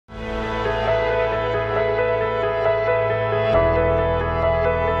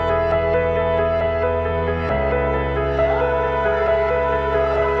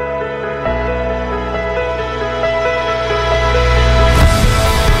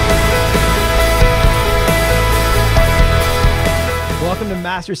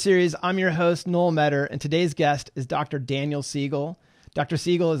Master Series. I'm your host, Noel Metter, and today's guest is Dr. Daniel Siegel. Dr.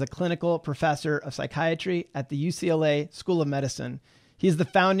 Siegel is a clinical professor of psychiatry at the UCLA School of Medicine. He is the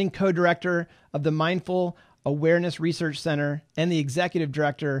founding co-director of the Mindful Awareness Research Center and the executive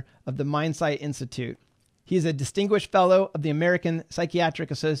director of the Mindsight Institute. He is a distinguished fellow of the American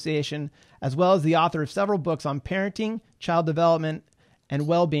Psychiatric Association, as well as the author of several books on parenting, child development, and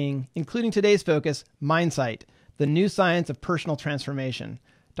well-being, including today's focus, Mindsight, the new science of personal transformation.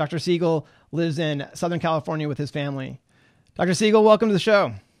 Dr. Siegel lives in Southern California with his family. Dr. Siegel, welcome to the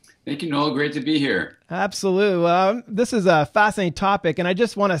show. Thank you, Noel. Great to be here. Absolutely. This is a fascinating topic, and I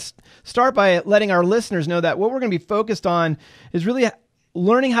just want to start by letting our listeners know that what we're going to be focused on is really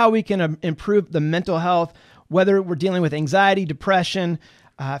learning how we can improve the mental health, whether we're dealing with anxiety, depression,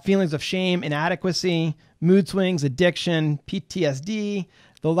 feelings of shame, inadequacy, mood swings, addiction, PTSD.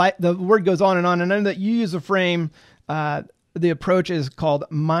 The word goes on. And I know that you use a frame, the approach is called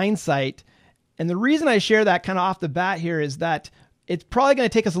Mindsight. And the reason I share that kind of off the bat here is that it's probably going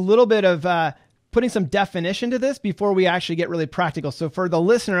to take us a little bit of putting some definition to this before we actually get really practical. So for the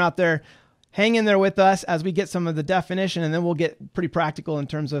listener out there, hang in there with us as we get some of the definition, and then we'll get pretty practical in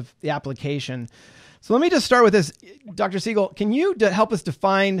terms of the application. So let me just start with this. Dr. Siegel, can you help us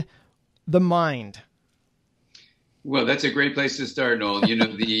define the mind? Well, that's a great place to start, Noel. You know,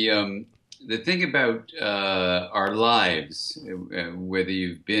 the thing about our lives, whether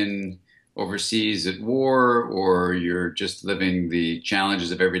you've been overseas at war or you're just living the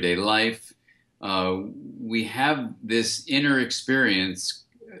challenges of everyday life, we have this inner experience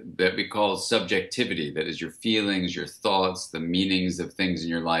that we call subjectivity. That is your feelings, your thoughts, the meanings of things in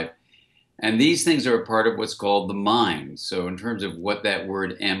your life. And these things are a part of what's called the mind. So in terms of what that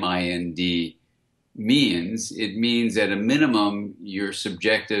word M-I-N-D means, it means at a minimum your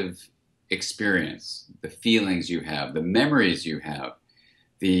subjective experience, the feelings you have, the memories you have,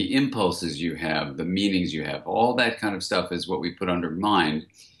 the impulses you have, the meanings you have, all that kind of stuff is what we put under mind.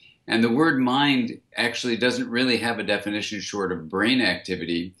 And the word mind actually doesn't really have a definition short of brain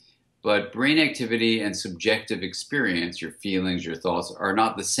activity, but brain activity and subjective experience, your feelings, your thoughts, are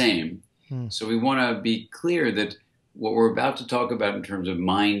not the same. So we want to be clear that what we're about to talk about in terms of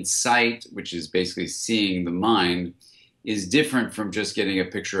Mindsight, which is basically seeing the mind, is different from just getting a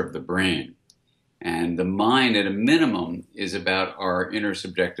picture of the brain. And the mind, at a minimum, is about our inner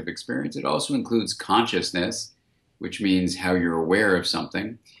subjective experience. It also includes consciousness, which means how you're aware of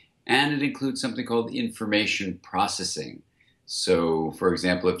something. And it includes something called information processing. So, for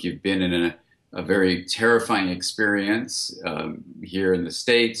example, if you've been in a very terrifying experience here in the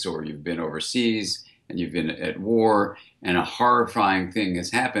States, or you've been overseas and you've been at war and a horrifying thing has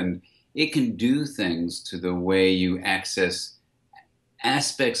happened, it can do things to the way you access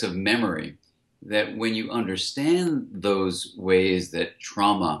aspects of memory that when you understand those ways that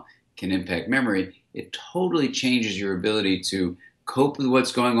trauma can impact memory, it totally changes your ability to cope with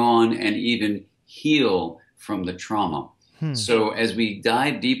what's going on and even heal from the trauma. So as we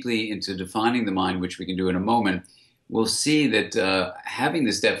dive deeply into defining the mind, which we can do in a moment, we'll see that having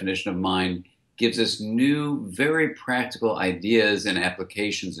this definition of mind gives us new, very practical ideas and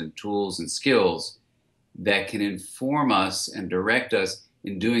applications and tools and skills that can inform us and direct us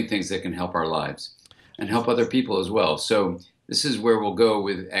in doing things that can help our lives and help other people as well. So this is where we'll go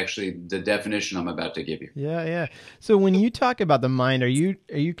with actually the definition I'm about to give you. Yeah. So when you talk about the mind, are you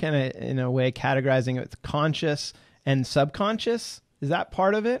kind of in a way categorizing it with conscious and subconscious? Is that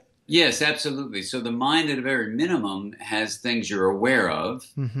part of it? Yes, absolutely. So the mind at a very minimum has things you're aware of,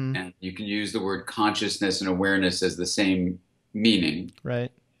 and you can use the word consciousness and awareness as the same meaning.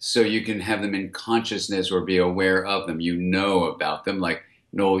 Right. So you can have them in consciousness or be aware of them. You know about them. Like,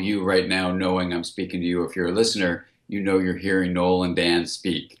 Noel, you right now knowing I'm speaking to you, if you're a listener, you know you're hearing Noel and Dan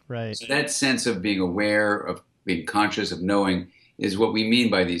speak. Right. So that sense of being aware, of being conscious, of knowing is what we mean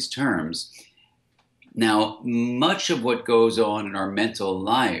by these terms. Now, much of what goes on in our mental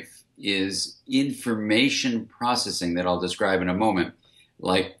life is information processing that I'll describe in a moment,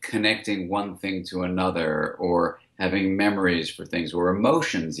 like connecting one thing to another or having memories for things or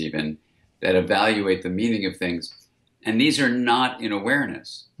emotions even that evaluate the meaning of things. And these are not in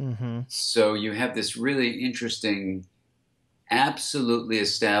awareness. So you have this really interesting, absolutely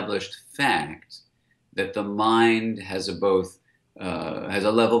established fact that the mind has a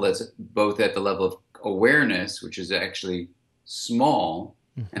level that's both at the level of awareness, which is actually small,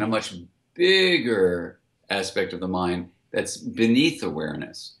 and a much bigger aspect of the mind that's beneath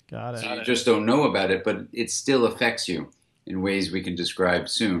awareness. Got it. So you just don't know about it, but it still affects you in ways we can describe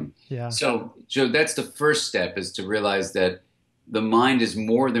soon. Yeah. So that's the first step, is to realize that the mind is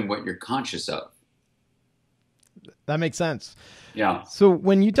more than what you're conscious of. That makes sense. Yeah. So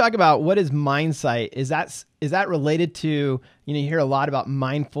when you talk about what is Mindsight, is that related to, you hear a lot about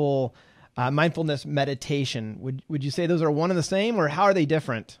mindfulness meditation. Would you say those are one and the same, or how are they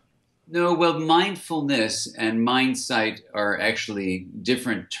different? No, well, mindfulness and mindsight are actually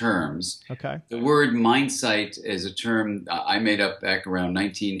different terms. Okay. The word mindsight is a term I made up back around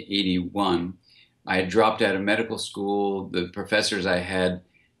 1981. I had dropped out of medical school. The professors I had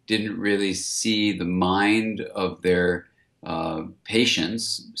didn't really see the mind of their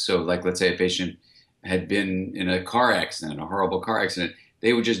patients. So, like, let's say a patient had been in a car accident, a horrible car accident.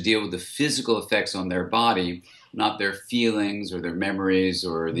 They would just deal with the physical effects on their body, not their feelings or their memories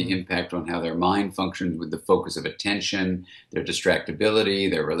or the impact on how their mind functions with the focus of attention, their distractibility,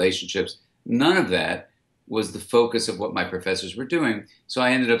 their relationships. None of that was the focus of what my professors were doing. So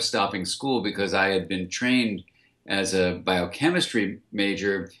I ended up stopping school because I had been trained as a biochemistry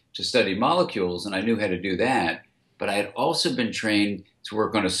major to study molecules, and I knew how to do that. But I had also been trained to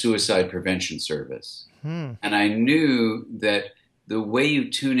work on a suicide prevention service. And I knew that the way you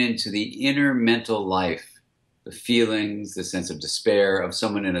tune into the inner mental life, the feelings, the sense of despair of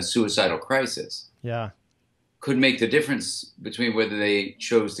someone in a suicidal crisis, could make the difference between whether they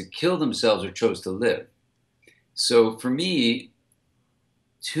chose to kill themselves or chose to live. So for me,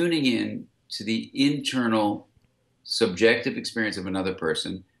 tuning in to the internal subjective experience of another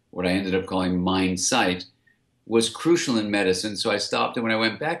person, what I ended up calling Mindsight, was crucial in medicine. So I stopped, and when I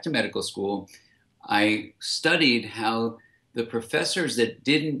went back to medical school, I studied how the professors that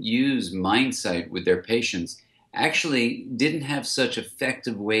didn't use Mindsight with their patients actually didn't have such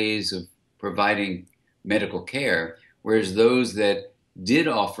effective ways of providing medical care, whereas those that did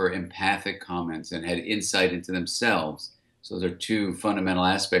offer empathic comments and had insight into themselves. So those are two fundamental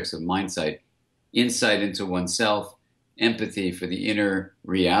aspects of Mindsight: insight into oneself, empathy for the inner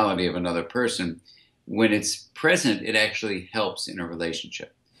reality of another person. When it's present, it actually helps in a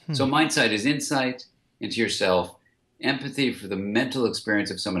relationship. So Mindsight is insight into yourself, empathy for the mental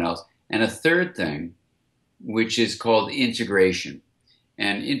experience of someone else, and a third thing, which is called integration.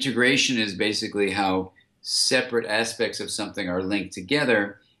 And integration is basically how separate aspects of something are linked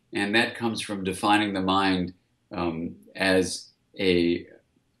together, and that comes from defining the mind as a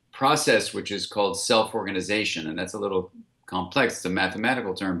process which is called self-organization. And that's a little complex. It's a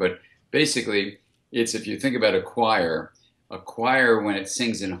mathematical term, but basically it's, if you think about a choir, when it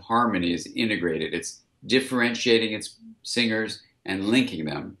sings in harmony is integrated. It's differentiating its singers and linking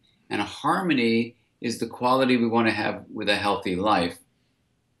them. And a harmony is the quality we want to have with a healthy life.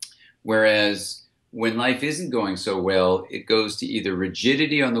 Whereas when life isn't going so well, it goes to either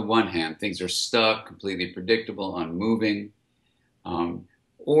rigidity on the one hand, things are stuck, completely predictable, unmoving,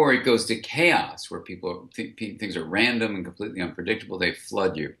 or it goes to chaos, where people think things are random and completely unpredictable. They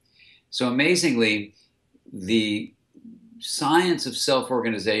flood you. So amazingly, the science of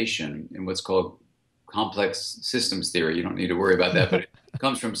self-organization in what's called complex systems theory, you don't need to worry about that, but it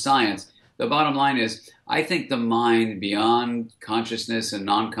comes from science. The bottom line is, I think the mind, beyond consciousness and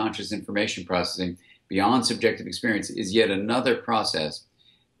non-conscious information processing, beyond subjective experience, is yet another process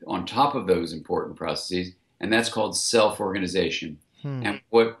on top of those important processes, and that's called self-organization. And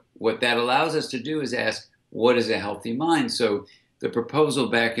what that allows us to do is ask, what is a healthy mind? So the proposal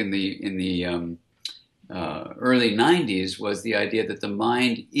back in the early 90s was the idea that the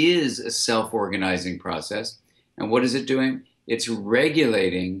mind is a self-organizing process. And what is it doing? It's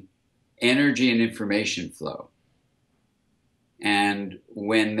regulating energy and information flow. And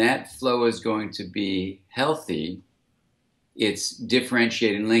when that flow is going to be healthy, it's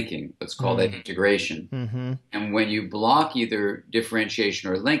differentiating, linking. Let's call that integration. And when you block either differentiation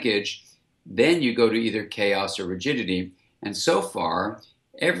or linkage, then you go to either chaos or rigidity. And so far,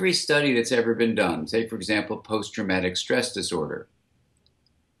 every study that's ever been done, say, for example, post-traumatic stress disorder,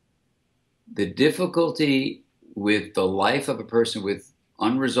 the difficulty with the life of a person with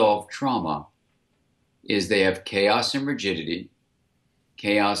unresolved trauma is they have chaos and rigidity.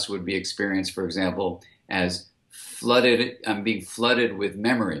 Chaos would be experienced, for example, as flooded. I'm being flooded with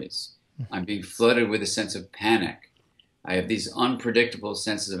memories. I'm being flooded with a sense of panic. I have these unpredictable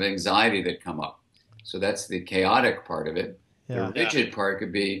senses of anxiety that come up. So that's the chaotic part of it. The rigid part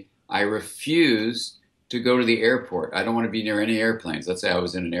could be, I refuse to go to the airport. I don't want to be near any airplanes. Let's say I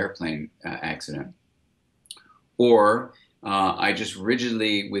was in an airplane accident. Or I just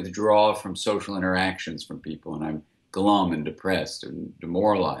rigidly withdraw from social interactions from people, and I'm glum and depressed and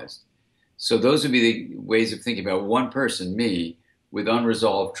demoralized. So those would be the ways of thinking about one person, me, with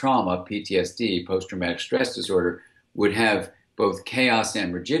unresolved trauma, PTSD, post-traumatic stress disorder, would have both chaos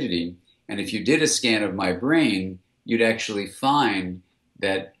and rigidity. And if you did a scan of my brain, you'd actually find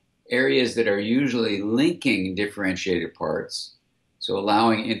that areas that are usually linking differentiated parts, so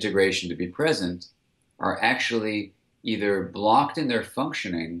allowing integration to be present, are actually either blocked in their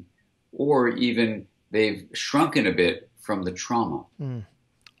functioning or even they've shrunken a bit from the trauma.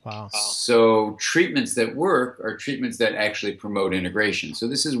 Wow. So treatments that work are treatments that actually promote integration. So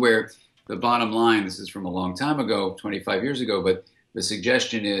this is where the bottom line, this is from a long time ago, 25 years ago, but the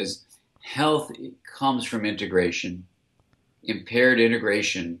suggestion is health comes from integration. Impaired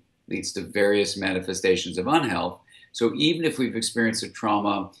integration leads to various manifestations of unhealth. So even if we've experienced a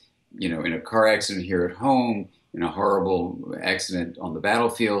trauma, in a car accident here at home, in a horrible accident on the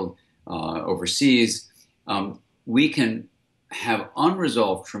battlefield, overseas, we can have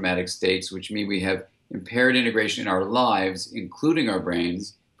unresolved traumatic states, which mean we have impaired integration in our lives, including our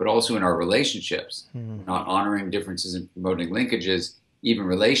brains, but also in our relationships, not honoring differences and promoting linkages, even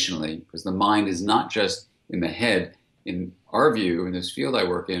relationally, because the mind is not just in the head. In our view, in this field I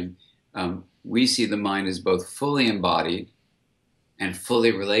work in, we see the mind as both fully embodied and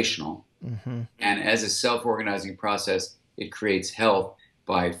fully relational. And as a self-organizing process, it creates health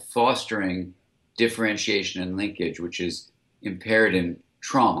by fostering differentiation and linkage, which is impaired in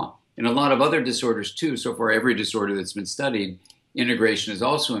trauma. In a lot of other disorders too, so far every disorder that's been studied, integration is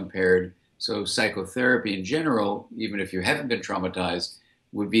also impaired. So psychotherapy in general, even if you haven't been traumatized,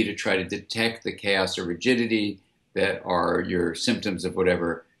 would be to try to detect the chaos or rigidity that are your symptoms of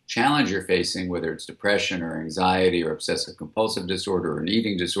whatever challenge you're facing, whether it's depression or anxiety or obsessive compulsive disorder or an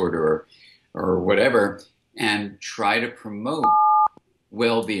eating disorder or whatever, and try to promote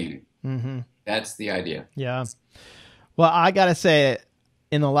well-being. That's the idea. Yeah. Well, I got to say,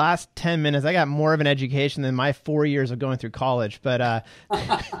 in the last 10 minutes, I got more of an education than my 4 years of going through college. But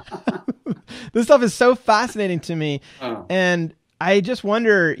this stuff is so fascinating to me. And I just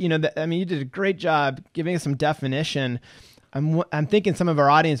wonder, you did a great job giving us some definition. I'm thinking some of our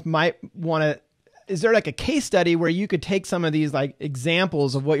audience might want to, is there like a case study where you could take some of these like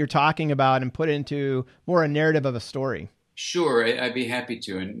examples of what you're talking about and put it into more a narrative of a story? Sure, I'd be happy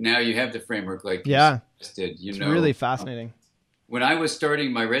to. And now you have the framework like you suggested. It's really fascinating. When I was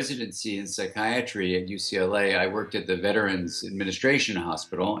starting my residency in psychiatry at UCLA, I worked at the Veterans Administration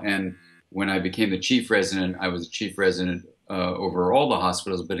Hospital. And when I became the chief resident, I was a chief resident over all the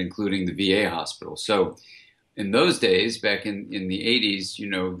hospitals, but including the VA hospital. So in those days, back in the 80s,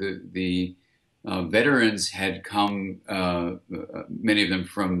 the veterans had come, many of them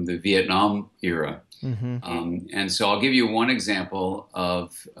from the Vietnam era. And so I'll give you one example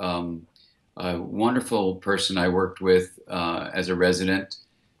of a wonderful person I worked with as a resident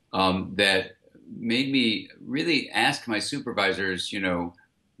that made me really ask my supervisors,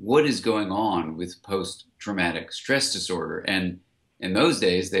 what is going on with post-traumatic stress disorder? And in those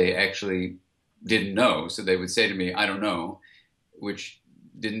days, they actually didn't know. So they would say to me, I don't know, which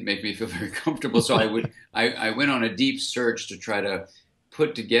didn't make me feel very comfortable. So I went on a deep search to try to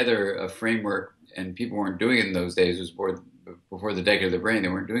put together a framework, and people weren't doing it in those days. It was before the decade of the brain. They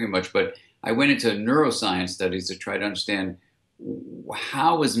weren't doing it much, but I went into neuroscience studies to try to understand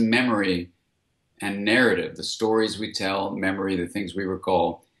how is memory and narrative, the stories we tell, memory, the things we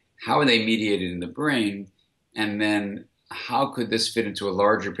recall, how are they mediated in the brain? And then how could this fit into a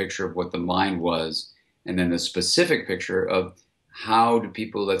larger picture of what the mind was? And then the specific picture of how do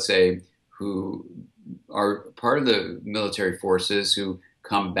people, let's say, who are part of the military forces who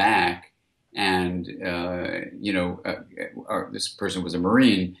come back and, this person was a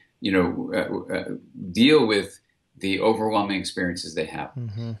Marine, deal with the overwhelming experiences they have.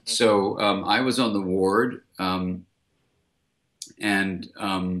 So I was on the ward, and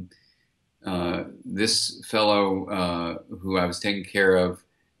this fellow who I was taking care of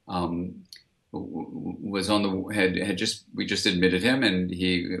was on the we just admitted him, and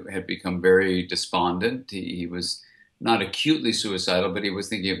he had become very despondent. He was not acutely suicidal, but he was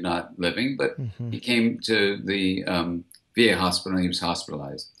thinking of not living. But he came to the VA hospital and he was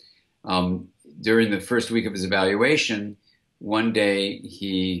hospitalized. During the first week of his evaluation, one day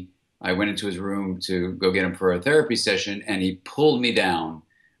I went into his room to go get him for a therapy session, and he pulled me down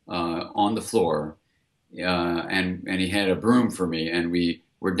on the floor, and he had a broom for me, and we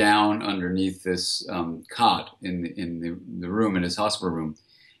were down underneath this cot in the room, in his hospital room,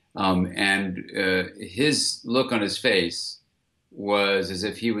 and his look on his face was as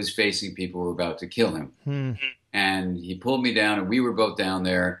if he was facing people who were about to kill him. And he pulled me down, and we were both down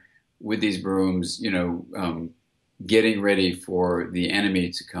there with these brooms, getting ready for the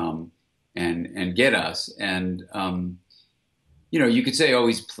enemy to come and get us. And you could say, oh,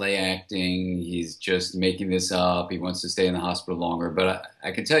 he's play acting, he's just making this up, he wants to stay in the hospital longer. But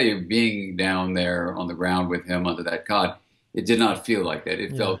I can tell you, being down there on the ground with him under that cot, It did not feel like that.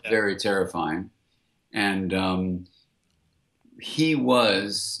 It felt very terrifying. And he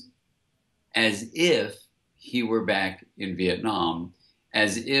was as if he were back in Vietnam,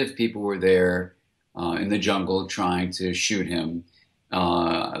 as if people were there in the jungle trying to shoot him.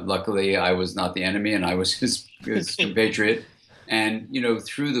 Luckily, I was not the enemy, and I was his compatriot. And, you know,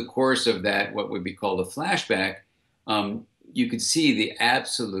 through the course of that, what would be called a flashback, you could see the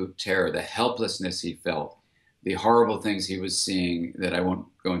absolute terror, the helplessness he felt, the horrible things he was seeing that I won't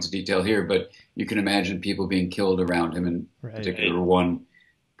go into detail here, but you can imagine people being killed around him, in particular one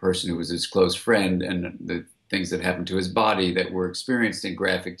person who was his close friend, and the things that happened to his body that were experienced in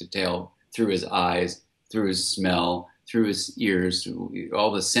graphic detail through his eyes, through his smell, through his ears, through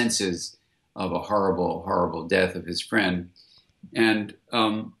all the senses of a horrible, horrible death of his friend. And,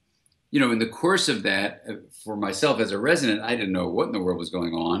 you know, in the course of that, for myself as a resident, I didn't know what in the world was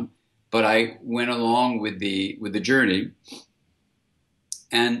going on, but I went along with the journey.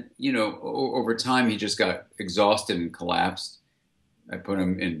 And, you know, over time, he just got exhausted and collapsed. I put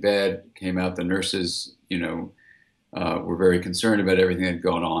him in bed, came out. The nurses, you know, were very concerned about everything that had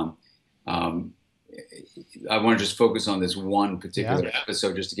gone on. I want to just focus on this one particular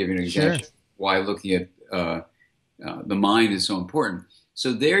episode just to give you an example of why looking at the mind is so important.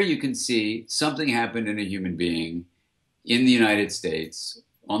 So there you can see something happened in a human being in the United States,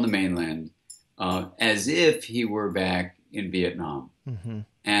 on the mainland, as if he were back in Vietnam. Mm-hmm.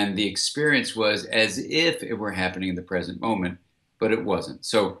 And the experience was as if it were happening in the present moment, but it wasn't.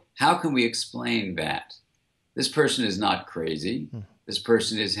 So how can we explain that? This person is not crazy. Mm. This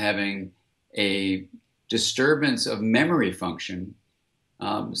person is having a disturbance of memory function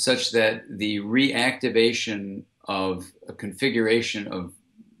such that the reactivation of a configuration of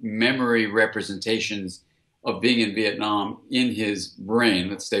memory representations of being in Vietnam in his brain,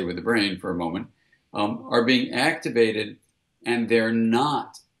 let's stay with the brain for a moment, are being activated, and they're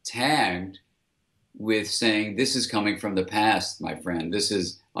not tagged with saying, this is coming from the past, my friend. This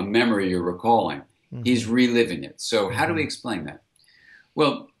is a memory you're recalling. Mm-hmm. He's reliving it. So how do we explain that?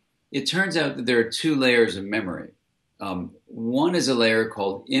 Well, it turns out that there are two layers of memory. One is a layer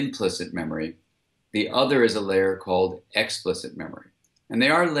called implicit memory. The other is a layer called explicit memory. And they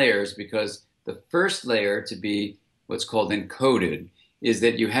are layers because the first layer, to be what's called encoded, is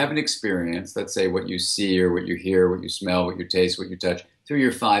that you have an experience, let's say what you see or what you hear, what you smell, what you taste, what you touch, through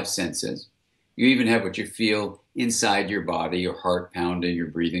your five senses. You even have what you feel inside your body, your heart pounding, your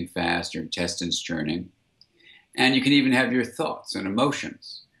breathing fast, your intestines churning. And you can even have your thoughts and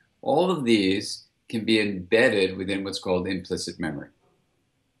emotions. All of these can be embedded within what's called implicit memory.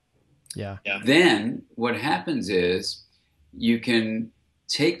 Yeah. Then what happens is you can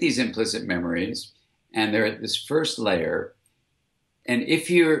take these implicit memories, and they're at this first layer, and if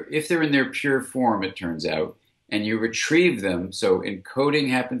they're in their pure form, it turns out, and you retrieve them, so encoding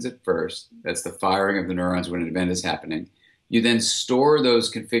happens at first, that's the firing of the neurons when an event is happening, you then store those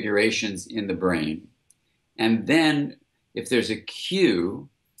configurations in the brain, and then if there's a cue,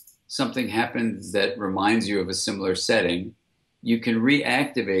 something happens that reminds you of a similar setting, you can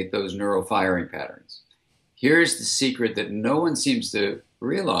reactivate those neural firing patterns. Here's the secret that no one seems to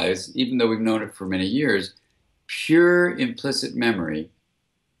realize, even though we've known it for many years. Pure implicit memory,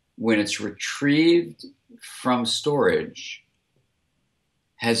 when it's retrieved from storage,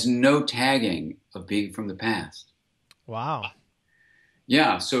 has no tagging of being from the past. Wow.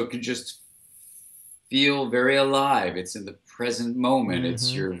 Yeah, so it can just feel very alive. It's in the present moment. Mm-hmm.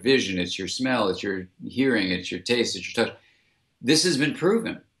 It's your vision, it's your smell, it's your hearing, it's your taste, it's your touch. This has been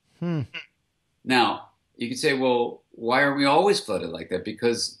proven. Now, you could say, well, why aren't we always flooded like that?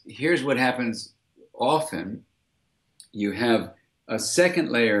 Because here's what happens often. You have a second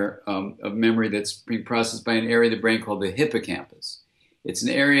layer of memory that's being processed by an area of the brain called the hippocampus. It's an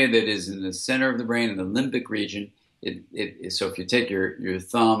area that is in the center of the brain, in the limbic region. So if you take your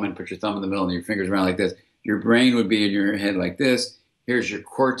thumb and put your thumb in the middle and your fingers around like this, your brain would be in your head like this. Here's your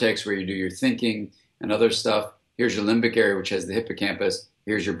cortex where you do your thinking and other stuff. Here's your limbic area, which has the hippocampus.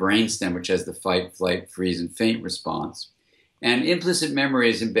 Here's your brainstem, which has the fight, flight, freeze, and faint response. And implicit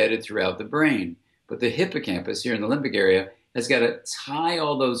memory is embedded throughout the brain. But the hippocampus here in the limbic area has got to tie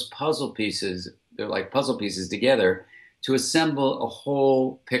all those puzzle pieces, they're like puzzle pieces together, to assemble a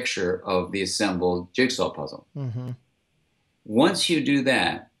whole picture of the assembled jigsaw puzzle. Mm-hmm. Once you do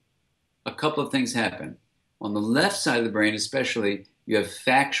that, a couple of things happen. On the left side of the brain especially, you have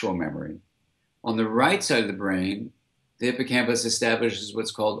factual memory. On the right side of the brain, the hippocampus establishes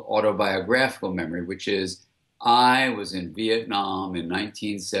what's called autobiographical memory, which is, I was in Vietnam in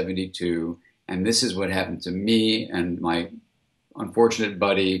 1972, and this is what happened to me and my unfortunate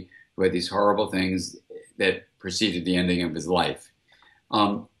buddy who had these horrible things that preceded the ending of his life.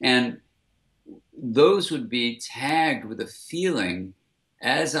 And those would be tagged with a feeling.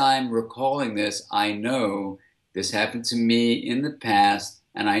 As I'm recalling this, I know this happened to me in the past,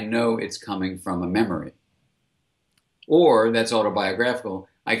 and I know it's coming from a memory. Or that's autobiographical.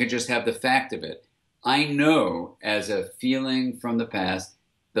 I could just have the fact of it. I know as a feeling from the past,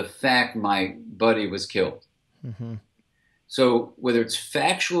 the fact my buddy was killed. Mm-hmm. So whether it's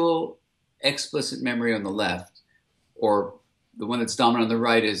factual, explicit memory on the left, or the one that's dominant on the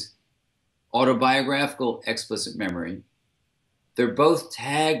right is autobiographical, explicit memory, they're both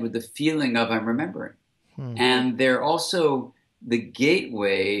tagged with the feeling of I'm remembering. And they're also the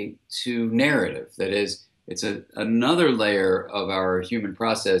gateway to narrative. That is, it's another layer of our human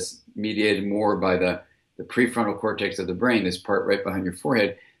process mediated more by the prefrontal cortex of the brain, this part right behind your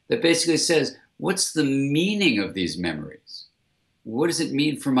forehead, that basically says, what's the meaning of these memories? What does it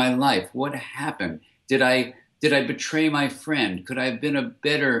mean for my life? What happened? Did I betray my friend? Could I have been a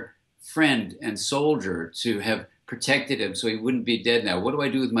better friend and soldier to have protected him so he wouldn't be dead now? What do I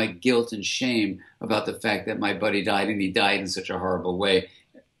do with my guilt and shame about the fact that my buddy died, and he died in such a horrible way?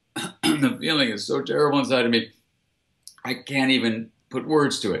 The feeling is so terrible inside of me, I can't even put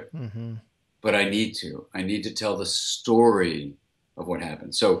words to it. Mm-hmm. But I need to. I need to tell the story of what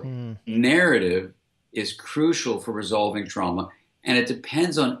happened. So narrative is crucial for resolving trauma, and it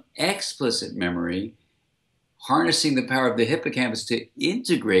depends on explicit memory, harnessing the power of the hippocampus to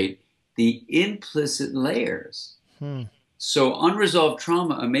integrate the implicit layers. So unresolved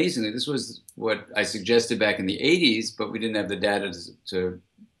trauma, amazingly, this was what I suggested back in the 80s, but we didn't have the data to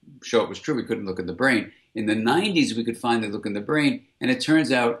show it was true. We couldn't look at the brain. In the 90s, we could finally look in the brain, and it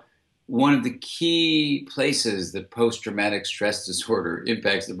turns out one of the key places that post-traumatic stress disorder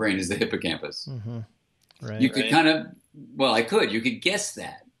impacts the brain is the hippocampus. Mm-hmm. Right, you could you could guess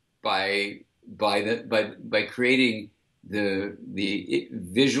that by creating the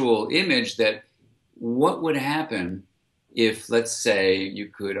visual image that what would happen if, let's say, you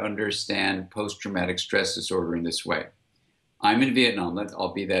could understand post-traumatic stress disorder in this way. I'm in Vietnam.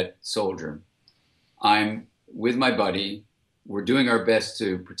 I'll be that soldier. I'm with my buddy. We're doing our best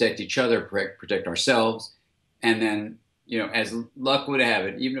to protect each other, protect ourselves. And then, as luck would have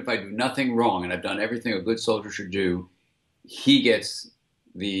it, even if I do nothing wrong and I've done everything a good soldier should do, he gets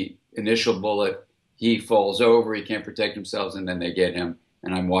the initial bullet. He falls over. He can't protect himself, and then they get him.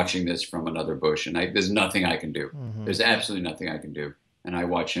 And I'm watching this from another bush, and there's nothing I can do. Mm-hmm. There's absolutely nothing I can do. And I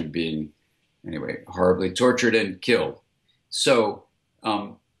watch him being, horribly tortured and killed. So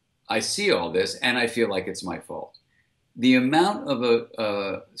I see all this, and I feel like it's my fault. The amount of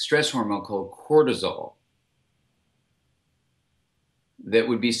a stress hormone called cortisol that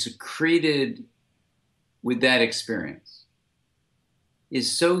would be secreted with that experience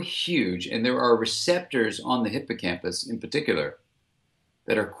is so huge, and there are receptors on the hippocampus in particular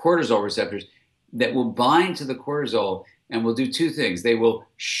that are cortisol receptors that will bind to the cortisol and will do two things. They will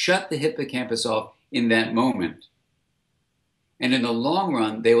shut the hippocampus off in that moment, and in the long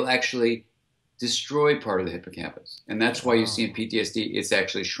run, they will actually destroy part of the hippocampus. And that's why you see in PTSD, it's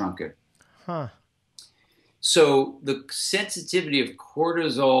actually shrunken. Huh. So the sensitivity of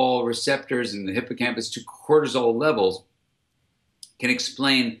cortisol receptors in the hippocampus to cortisol levels can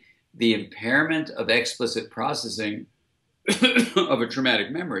explain the impairment of explicit processing of a traumatic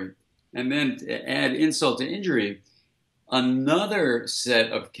memory. And then to add insult to injury, another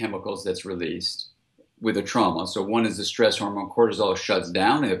set of chemicals that's released with a trauma. So one is the stress hormone, cortisol, shuts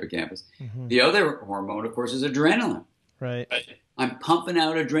down the hippocampus. Mm-hmm. The other hormone, of course, is adrenaline. Right. I'm pumping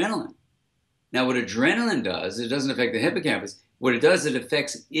out adrenaline. Now, what adrenaline does, it doesn't affect the hippocampus. What it does, it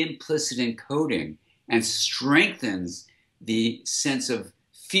affects implicit encoding and strengthens the sense of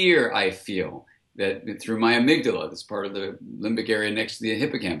fear I feel that through my amygdala, that's part of the limbic area next to the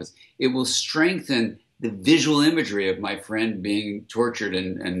hippocampus. It will strengthen the visual imagery of my friend being tortured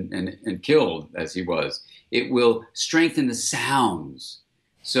and killed as he was. It will strengthen the sounds.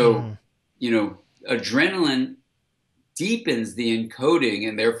 So, adrenaline deepens the encoding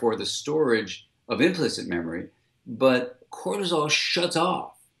and therefore the storage of implicit memory, but cortisol shuts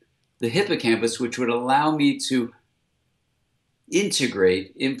off the hippocampus, which would allow me to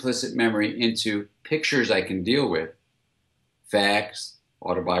integrate implicit memory into pictures I can deal with, facts,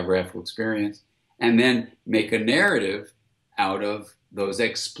 autobiographical experience, and then make a narrative out of those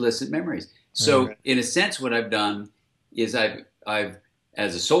explicit memories. So in a sense, what I've done is I've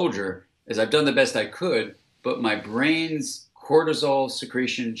as a soldier, is I've done the best I could, but my brain's cortisol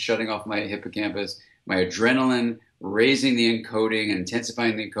secretion shutting off my hippocampus, my adrenaline raising the encoding and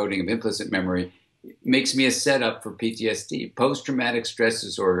intensifying the encoding of implicit memory makes me a setup for PTSD. Post-traumatic stress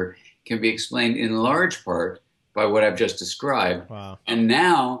disorder can be explained in large part by what I've just described. Wow. And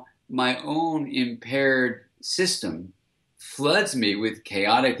now my own impaired system floods me with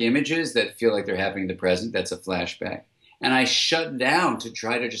chaotic images that feel like they're happening in the present. That's a flashback. And I shut down to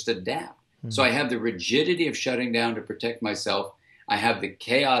try to just adapt. So I have the rigidity of shutting down to protect myself. I have the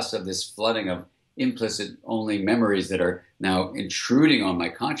chaos of this flooding of implicit only memories that are now intruding on my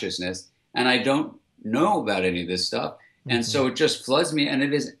consciousness. And I don't know about any of this stuff. And so it just floods me, and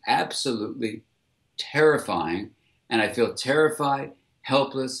it is absolutely terrifying. And I feel terrified,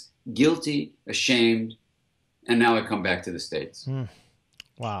 helpless, guilty, ashamed. And now I come back to the States.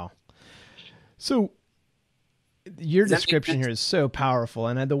 Wow. So your description here is so powerful.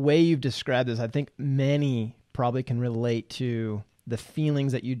 And the way you've described this, I think many probably can relate to the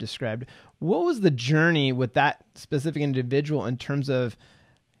feelings that you described. What was the journey with that specific individual in terms of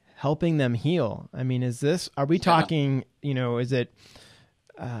helping them heal? I mean, are we talking, is it,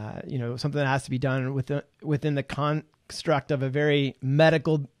 something that has to be done within the construct of a very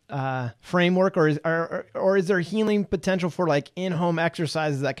medical framework, or is there healing potential for like in-home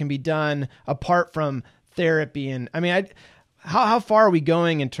exercises that can be done apart from therapy? And I mean, how far are we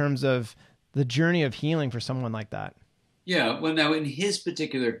going in terms of the journey of healing for someone like that? Yeah, well, now in his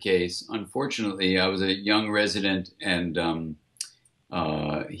particular case, unfortunately, I was a young resident, and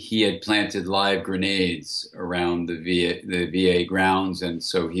he had planted live grenades around the VA grounds, and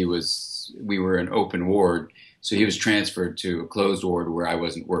so we were an open ward, so he was transferred to a closed ward where I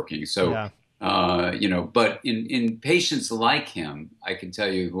wasn't working. So, yeah. But in patients like him, I can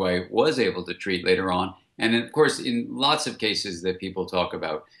tell you who I was able to treat later on, and of course, in lots of cases that people talk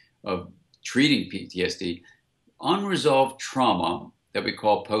about of treating PTSD, unresolved trauma that we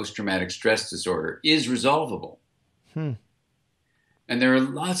call post-traumatic stress disorder is resolvable. And there are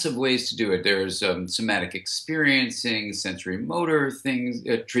lots of ways to do it. There's somatic experiencing, sensory motor things,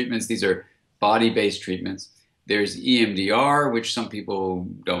 treatments. These are body-based treatments. There's EMDR, which some people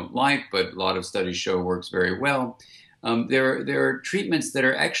don't like, but a lot of studies show works very well. There are treatments that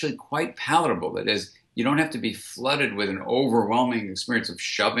are actually quite palatable. That is, you don't have to be flooded with an overwhelming experience of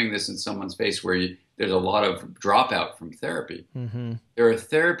shoving this in someone's face where there's a lot of dropout from therapy. There are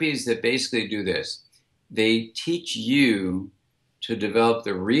therapies that basically do this. They teach you to develop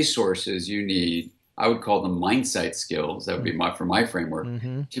the resources you need. I would call them Mindsight skills. That would be for my framework,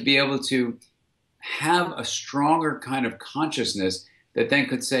 to be able to have a stronger kind of consciousness that then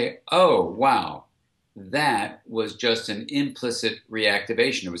could say, oh, wow, that was just an implicit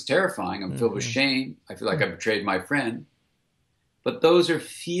reactivation. It was terrifying. I'm filled with shame. I feel like I betrayed my friend. But those are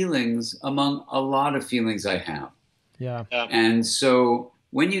feelings among a lot of feelings I have. Yeah. And so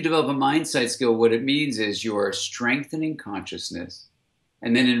when you develop a Mindsight skill, what it means is you are strengthening consciousness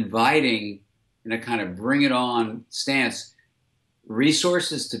and then inviting, in a kind of bring it on stance,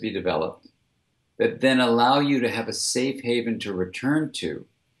 resources to be developed that then allow you to have a safe haven to return to.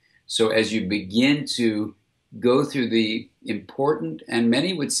 So as you begin to go through the important, and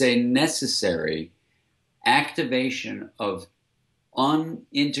many would say necessary, activation of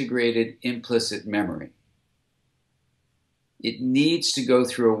unintegrated implicit memory, it needs to go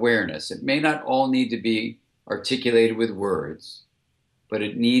through awareness. It may not all need to be articulated with words, but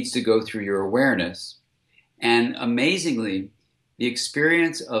it needs to go through your awareness. And amazingly, the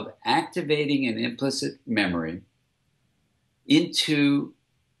experience of activating an implicit memory into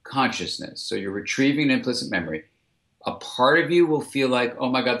consciousness, so you're retrieving an implicit memory, a part of you will feel like,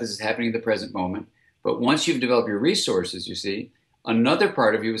 oh my God, this is happening in the present moment. But once you've developed your resources, you see, another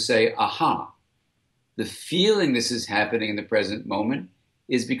part of you will say, aha, the feeling this is happening in the present moment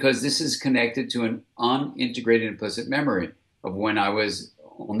is because this is connected to an unintegrated implicit memory of when I was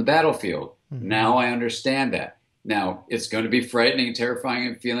on the battlefield. Now I understand that. Now, it's going to be frightening and terrifying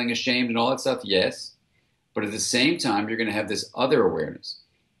and feeling ashamed and all that stuff, yes. But at the same time, you're going to have this other awareness.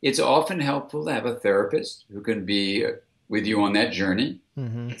 It's often helpful to have a therapist who can be with you on that journey.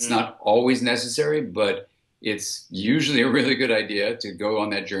 It's not always necessary, but it's usually a really good idea to go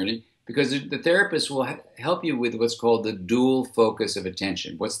on that journey, because the therapist will help you with what's called the dual focus of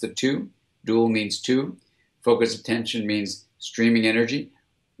attention. What's the two? Dual means two. Focus attention means streaming energy.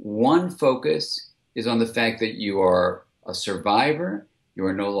 One focus is on the fact that you are a survivor, you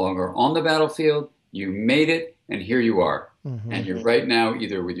are no longer on the battlefield, you made it, and here you are. And you're right now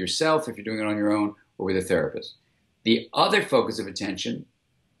either with yourself, if you're doing it on your own, or with a therapist. The other focus of attention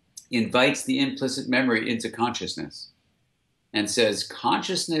invites the implicit memory into consciousness and says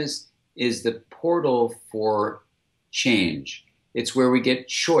consciousness is the portal for change. It's where we get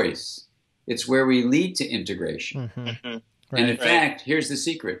choice. It's where we lead to integration. Right. And in fact, here's the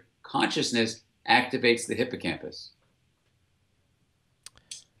secret. Consciousness activates the hippocampus.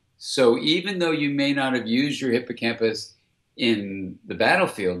 So even though you may not have used your hippocampus in the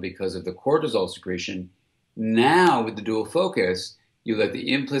battlefield because of the cortisol secretion, now with the dual focus, you let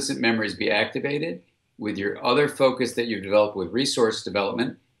the implicit memories be activated. With your other focus that you've developed with resource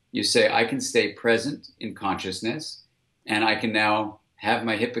development, you say, I can stay present in consciousness, and I can now have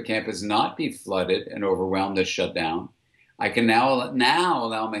my hippocampus not be flooded and overwhelmed and shut down. I can now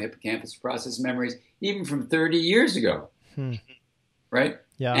allow my hippocampus to process memories even from 30 years ago, right?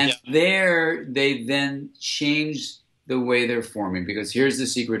 Yeah. And there they then change the way they're forming, because here's the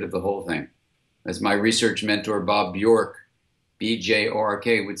secret of the whole thing. As my research mentor, Bob Bjork,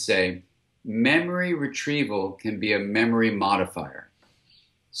 BJORK, would say, memory retrieval can be a memory modifier.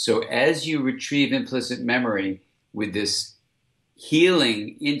 So as you retrieve implicit memory with this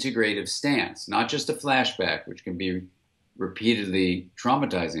healing integrative stance, not just a flashback, which can be repeatedly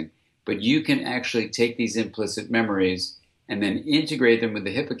traumatizing, but you can actually take these implicit memories and then integrate them with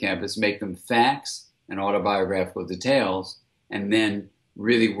the hippocampus, make them facts and autobiographical details, and then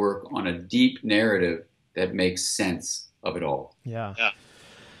really work on a deep narrative that makes sense of it all. Yeah.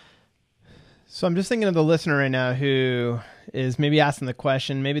 So I'm just thinking of the listener right now who is maybe asking the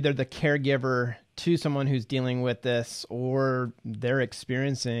question, maybe they're the caregiver to someone who's dealing with this, or they're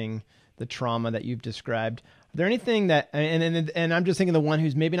experiencing the trauma that you've described. Are there anything that, and I'm just thinking the one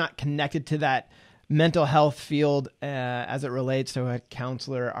who's maybe not connected to that mental health field as it relates to a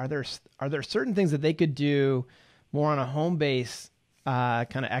counselor, are there certain things that they could do more on a home base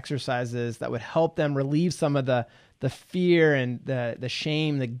kind of exercises that would help them relieve some of the fear and the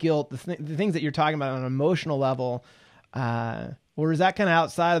shame, the guilt, the things that you're talking about on an emotional level? Or is that kind of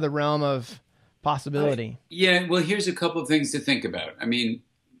outside of the realm of possibility? Yeah, well, here's a couple of things to think about. I mean,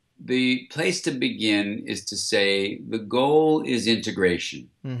 the place to begin is to say the goal is integration.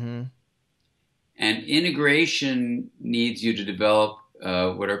 Mm-hmm. And integration needs you to develop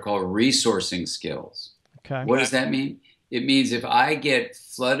what are called resourcing skills. Okay. What does that mean? It means if I get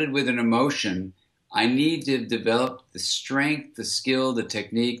flooded with an emotion, I need to develop the strength, the skill, the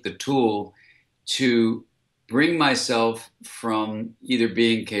technique, the tool to bring myself from either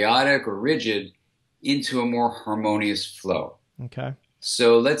being chaotic or rigid into a more harmonious flow. Okay.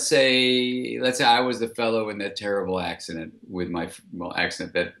 So let's say I was the fellow in that terrible accident with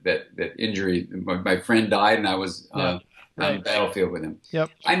that injury. My friend died, and I was on the battlefield with him.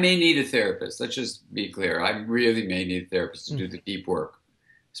 Yep. I may need a therapist. Let's just be clear. I really may need a therapist to do the deep work,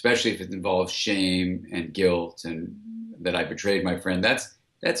 especially if it involves shame and guilt and that I betrayed my friend.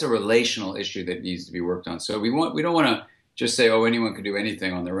 That's a relational issue that needs to be worked on. So we don't want to just say, oh, anyone can do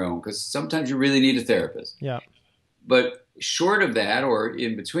anything on their own, because sometimes you really need a therapist. Yeah. But short of that, or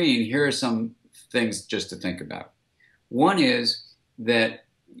in between, here are some things just to think about. One is that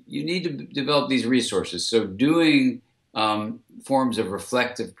you need to develop these resources. So doing forms of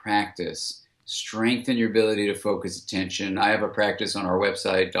reflective practice strengthen your ability to focus attention. I have a practice on our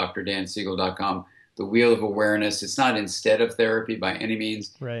website, drdansiegel.com, the Wheel of Awareness. It's not instead of therapy by any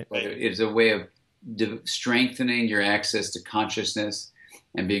means, right, but it is a way of strengthening your access to consciousness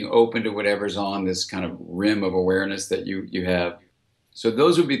and being open to whatever's on this kind of rim of awareness that you have. So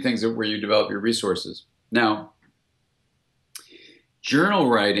those would be things where you develop your resources. Now, journal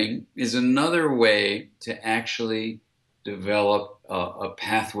writing is another way to actually develop a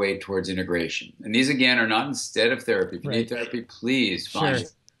pathway towards integration. And these, again, are not instead of therapy. If you need therapy, please find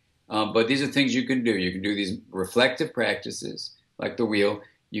it. But these are things you can do. You can do these reflective practices, like the wheel.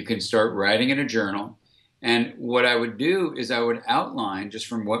 You can start writing in a journal. And what I would do is I would outline, just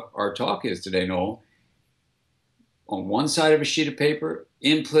from what our talk is today, Noel, on one side of a sheet of paper,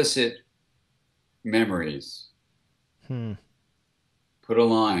 implicit memories. Put a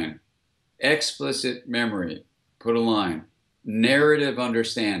line. Explicit memory. Put a line. Narrative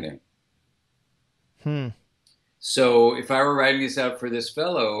understanding. So if I were writing this out for this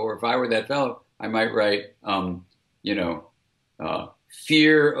fellow, or if I were that fellow, I might write,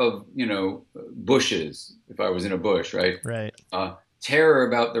 fear of, bushes, if I was in a bush, right? Right. Terror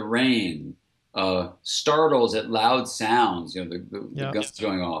about the rain, startles at loud sounds, the guns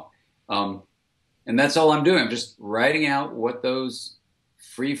going off. And that's all I'm doing. I'm just writing out what those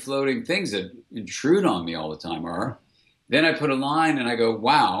free-floating things that intrude on me all the time are. Then I put a line and I go,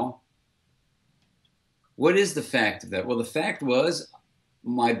 wow, what is the fact of that? Well, the fact was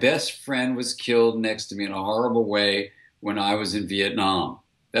my best friend was killed next to me in a horrible way when I was in Vietnam.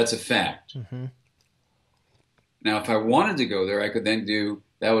 That's a fact. Mm-hmm. Now, if I wanted to go there, I could then do,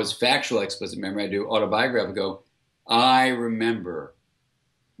 that was factual explicit memory. I do autobiographical, go, I remember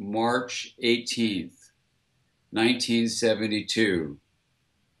March 18th, 1972.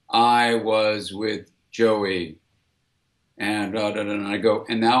 I was with Joey and and I go,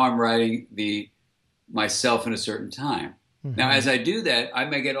 and now I'm writing myself in a certain time. Mm-hmm. Now, as I do that, I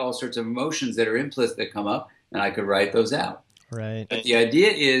may get all sorts of emotions that are implicit that come up, and I could write those out. Right. But the idea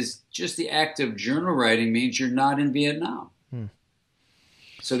is just the act of journal writing means you're not in Vietnam.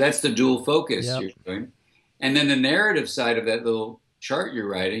 So that's the dual focus you're doing. And then the narrative side of that little chart you're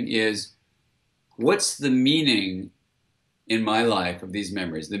writing is, what's the meaning in my life of these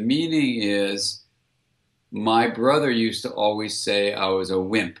memories? The meaning is, my brother used to always say I was a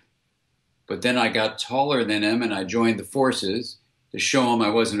wimp. But then I got taller than him and I joined the forces to show him I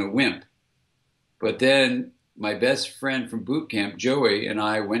wasn't a wimp. But then my best friend from boot camp, Joey, and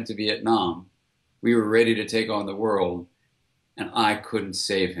I went to Vietnam. We were ready to take on the world, and I couldn't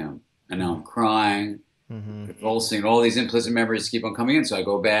save him. And now I'm crying, convulsing, and all these implicit memories keep on coming in. So I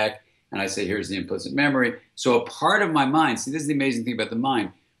go back and I say, here's the implicit memory. So a part of my mind, see, this is the amazing thing about the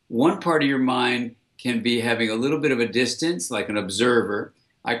mind. One part of your mind can be having a little bit of a distance, like an observer.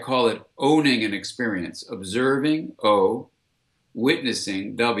 I call it owning an experience. Observing, O,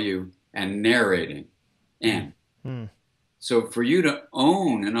 witnessing, W, and narrating, N. So for you to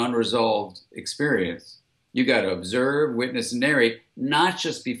own an unresolved experience, you got to observe, witness, and narrate, not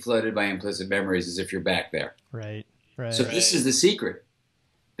just be flooded by implicit memories as if you're back there. Right. So this is the secret,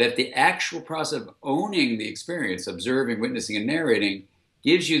 that the actual process of owning the experience, observing, witnessing, and narrating,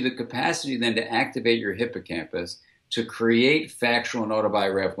 gives you the capacity then to activate your hippocampus to create factual and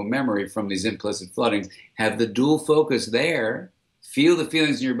autobiographical memory from these implicit floodings, have the dual focus there, feel the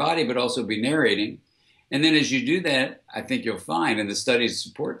feelings in your body, but also be narrating. And then as you do that, I think you'll find, and the studies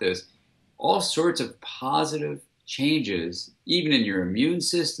support this, all sorts of positive changes, even in your immune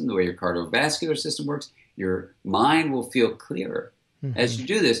system, the way your cardiovascular system works. Your mind will feel clearer. As you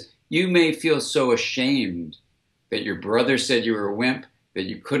do this, you may feel so ashamed that your brother said you were a wimp, that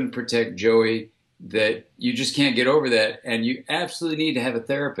you couldn't protect Joey, that you just can't get over that. And you absolutely need to have a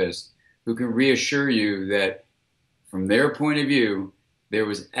therapist who can reassure you that from their point of view, there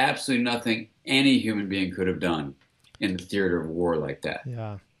was absolutely nothing any human being could have done in the theater of war like that.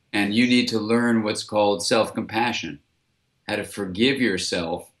 Yeah. And you need to learn what's called self-compassion, how to forgive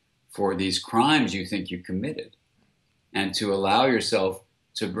yourself for these crimes you think you committed, and to allow yourself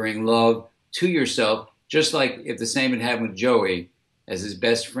to bring love to yourself, just like if the same had happened with Joey as his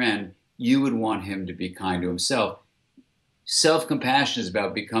best friend, you would want him to be kind to himself. Self-compassion is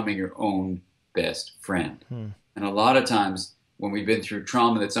about becoming your own best friend. And a lot of times when we've been through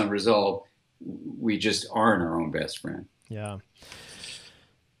trauma that's unresolved, we just aren't our own best friend. Yeah.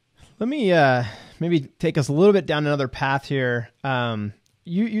 Let me maybe take us a little bit down another path here.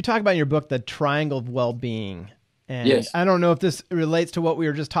 You talk about in your book the triangle of well-being. And yes. I don't know if this relates to what we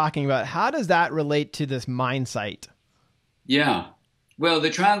were just talking about. How does that relate to this Mindsight? Yeah. Well, the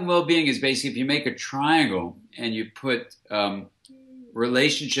triangle of well-being is basically if you make a triangle and you put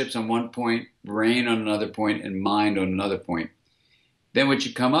relationships on one point, brain on another point, and mind on another point, then what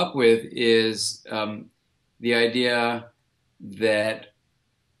you come up with is the idea that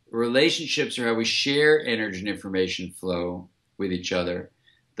relationships are how we share energy and information flow with each other.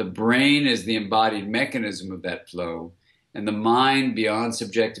 The brain is the embodied mechanism of that flow, and the mind, beyond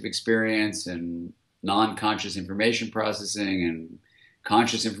subjective experience and non-conscious information processing and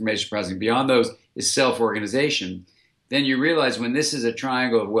conscious information processing, beyond those is self-organization. Then you realize when this is a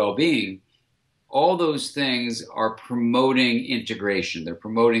triangle of well-being, all those things are promoting integration. They're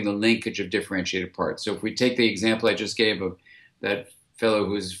promoting the linkage of differentiated parts. So if we take the example I just gave of that fellow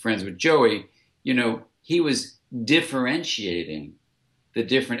who was friends with Joey, he was differentiating the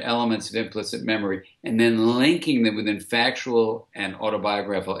different elements of implicit memory and then linking them within factual and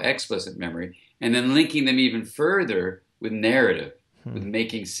autobiographical explicit memory, and then linking them even further with narrative, with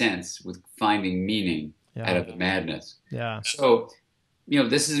making sense, with finding meaning out of the madness. Yeah. So,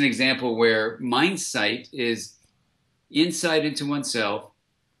 this is an example where Mindsight is insight into oneself,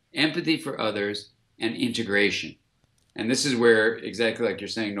 empathy for others, and integration. And this is where, exactly like you're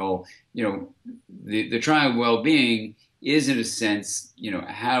saying, Noel, the triangle of well-being is, in a sense,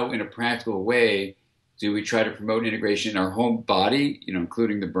 how in a practical way do we try to promote integration in our whole body,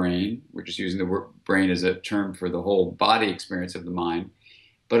 including the brain. We're just using the word brain as a term for the whole body experience of the mind,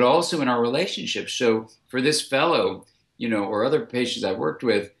 but also in our relationships. So for this fellow, or other patients I've worked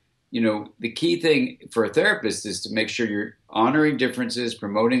with, the key thing for a therapist is to make sure you're honoring differences,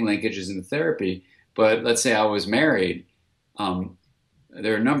 promoting linkages in the therapy. But let's say I was married.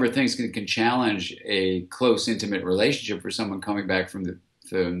 There are a number of things that can challenge a close, intimate relationship for someone coming back from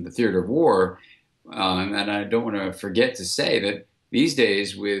the theater of war. And I don't want to forget to say that these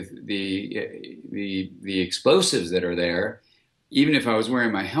days, with the explosives that are there, even if I was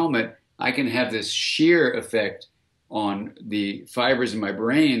wearing my helmet, I can have this sheer effect on the fibers in my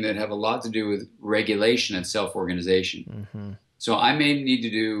brain that have a lot to do with regulation and self-organization. Mm-hmm. So I may need to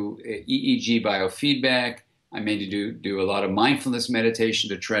do EEG biofeedback. I may need to do a lot of mindfulness meditation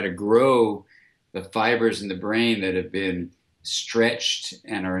to try to grow the fibers in the brain that have been stretched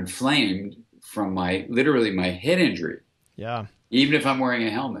and are inflamed from literally my head injury. Yeah. Even if I'm wearing a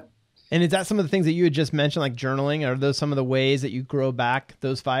helmet. And is that some of the things that you had just mentioned, like journaling? Are those some of the ways that you grow back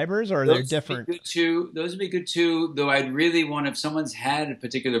those fibers, or are they different? Those would be good too, though I'd really want, if someone's had a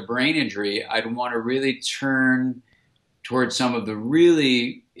particular brain injury, I'd want to really turn towards some of the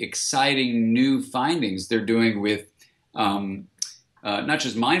really exciting new findings they're doing with not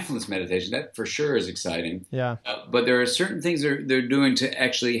just mindfulness meditation, that for sure is exciting. Yeah. But there are certain things they're doing to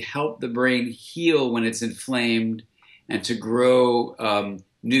actually help the brain heal when it's inflamed and to grow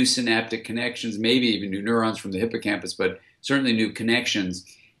new synaptic connections, maybe even new neurons from the hippocampus, but certainly new connections.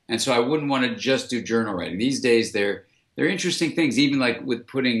 And so I wouldn't want to just do journal writing. These days, they're interesting things, even like with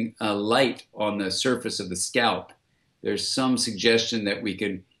putting a light on the surface of the scalp. There's some suggestion that we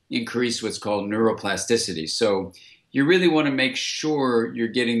could increase what's called neuroplasticity. So you really want to make sure you're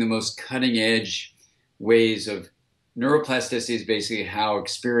getting the most cutting edge ways of neuroplasticity is basically how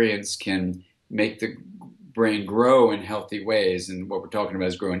experience can make the brain grow in healthy ways. And what we're talking about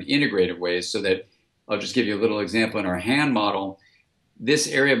is grow in integrative ways, so that I'll just give you a little example. In our hand model, this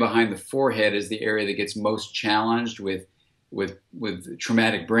area behind the forehead is the area that gets most challenged with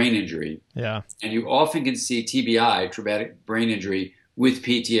traumatic brain injury. Yeah. And you often can see TBI, traumatic brain injury, with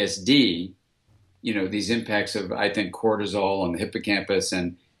PTSD, these impacts of, I think, cortisol on the hippocampus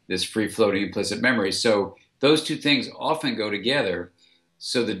and this free-floating implicit memory. So those two things often go together.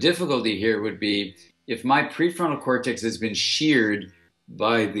 So the difficulty here would be if my prefrontal cortex has been sheared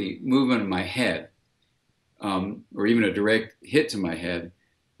by the movement of my head, or even a direct hit to my head,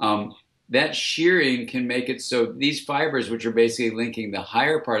 that shearing can make it so these fibers, which are basically linking the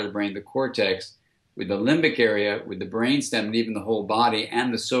higher part of the brain, the cortex, with the limbic area, with the brainstem, and even the whole body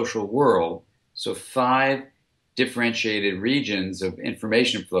and the social world. So 5 differentiated regions of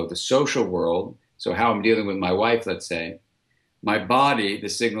information flow. The social world, so how I'm dealing with my wife, let's say. My body, the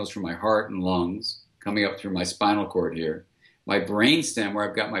signals from my heart and lungs, coming up through my spinal cord here. My brainstem, where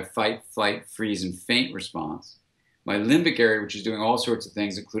I've got my fight, flight, freeze, and faint response. My limbic area, which is doing all sorts of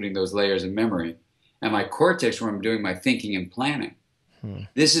things, including those layers of memory. And my cortex, where I'm doing my thinking and planning.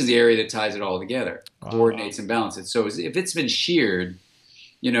 This is the area that ties it all together, coordinates and balances. So if it's been sheared,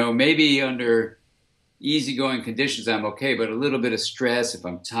 maybe under easygoing conditions, I'm okay, but a little bit of stress, if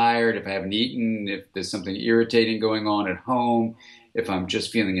I'm tired, if I haven't eaten, if there's something irritating going on at home, if I'm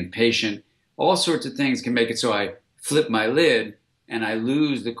just feeling impatient, all sorts of things can make it so I flip my lid and I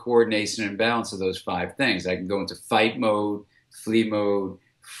lose the coordination and balance of those 5 things. I can go into fight mode, flee mode,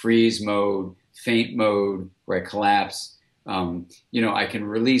 freeze mode, faint mode, where I collapse. I can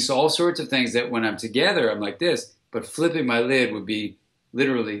release all sorts of things that when I'm together, I'm like this, but flipping my lid would be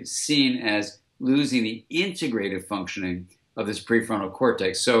literally seen as losing the integrative functioning of this prefrontal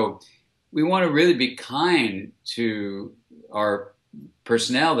cortex. So we want to really be kind to our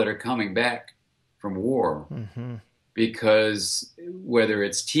personnel that are coming back from war, because whether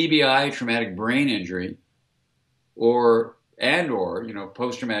it's TBI, traumatic brain injury, or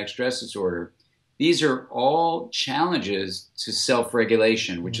post-traumatic stress disorder, these are all challenges to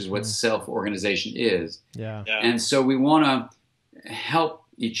self-regulation, which is what self-organization is. Yeah. And so we want to help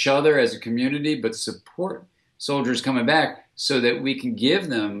each other as a community, but support soldiers coming back so that we can give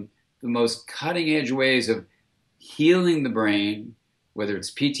them the most cutting-edge ways of healing the brain, whether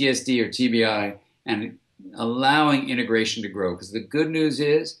it's PTSD or TBI, and allowing integration to grow. Because the good news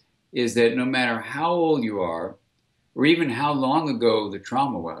is that no matter how old you are, or even how long ago the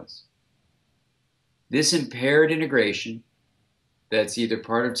trauma was, this impaired integration that's either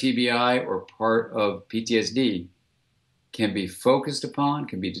part of TBI or part of PTSD can be focused upon,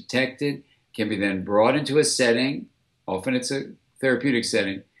 can be detected, can be then brought into a setting. Often it's a therapeutic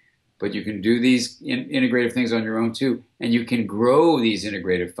setting, but you can do these integrative things on your own too, and you can grow these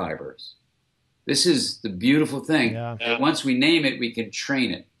integrative fibers. This is the beautiful thing. Yeah. Once we name it, we can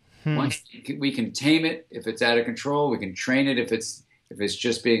train it. Once we can tame it if it's out of control. We can train it if it's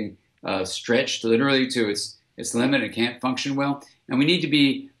just being stretched literally to its limit and can't function well. And we need to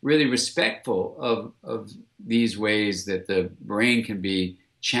be really respectful of these ways that the brain can be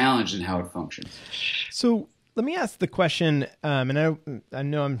challenged in how it functions. So let me ask the question, and I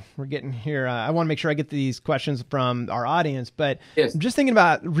know we're getting here. I want to make sure I get these questions from our audience, but yes. I'm just thinking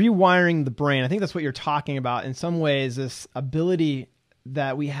about rewiring the brain. I think that's what you're talking about in some ways, this ability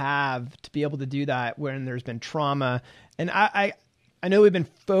that we have to be able to do that when there's been trauma. And I know we've been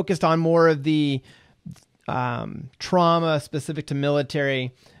focused on more of the trauma specific to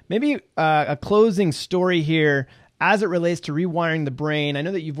military. Maybe a closing story here as it relates to rewiring the brain. I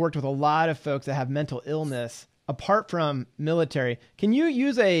know that you've worked with a lot of folks that have mental illness apart from military. Can you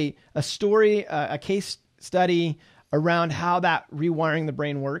use a story, a case study around how that rewiring the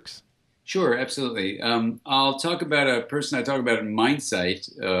brain works? Sure, absolutely. I'll talk about a person I talk about in Mindsight.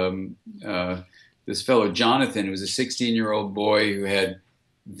 This fellow Jonathan, who was a 16-year-old boy who had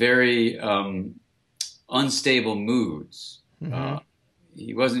very unstable moods. Mm-hmm.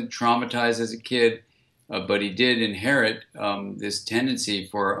 He wasn't traumatized as a kid, but he did inherit this tendency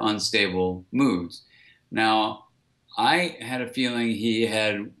for unstable moods. Now, I had a feeling he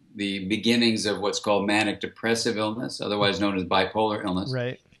had the beginnings of what's called manic depressive illness, otherwise known as bipolar illness.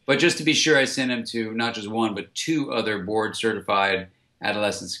 Right. But just to be sure, I sent him to not just one, but two other board-certified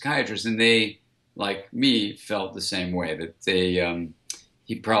adolescent psychiatrists, and they, like me, felt the same way, that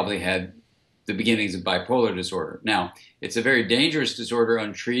he probably had the beginnings of bipolar disorder. Now, it's a very dangerous disorder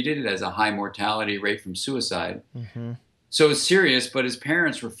untreated. It has a high mortality rate from suicide. Mm-hmm. So it's serious, but his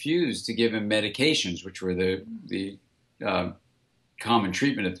parents refused to give him medications, which were the common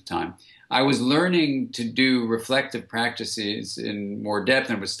treatment at the time. I was learning to do reflective practices in more depth,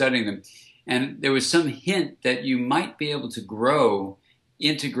 and I was studying them. And there was some hint that you might be able to grow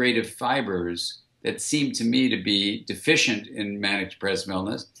integrative fibers that seemed to me to be deficient in manic depressive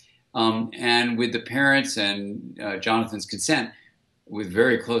illness. And with the parents and Jonathan's consent, with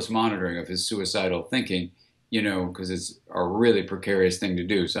very close monitoring of his suicidal thinking, because it's a really precarious thing to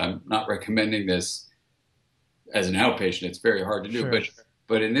do. So I'm not recommending this as an outpatient. It's very hard to do. Sure.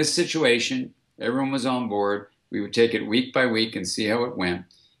 But in this situation, everyone was on board. We would take it week by week and see how it went.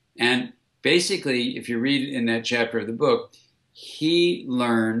 And basically, if you read in that chapter of the book, he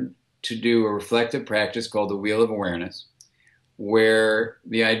learned to do a reflective practice called the Wheel of Awareness, where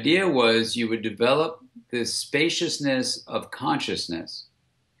the idea was you would develop this spaciousness of consciousness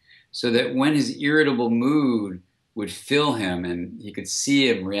so that when his irritable mood would fill him and he could see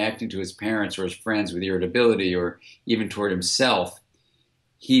him reacting to his parents or his friends with irritability or even toward himself,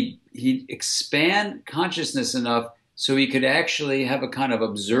 he'd expand consciousness enough so he could actually have a kind of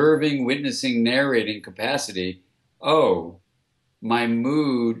observing, witnessing, narrating capacity. Oh, my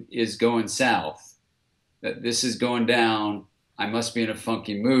mood is going south. That this is going down. I must be in a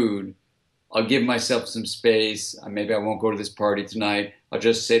funky mood. I'll give myself some space. Maybe I won't go to this party tonight. I'll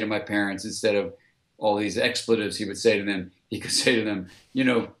just say to my parents, instead of all these expletives he would say to them, he could say to them,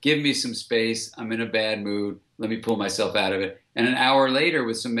 give me some space. I'm in a bad mood. Let me pull myself out of it. And an hour later,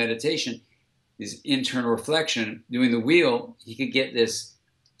 with some meditation, his internal reflection, doing the wheel, he could get this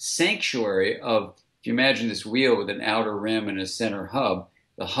sanctuary of, if you imagine this wheel with an outer rim and a center hub,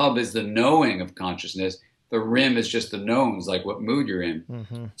 the hub is the knowing of consciousness. The rim is just the knowns, like what mood you're in.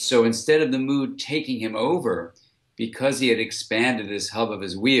 Mm-hmm. So instead of the mood taking him over, because he had expanded this hub of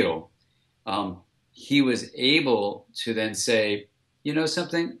his wheel, he was able to then say,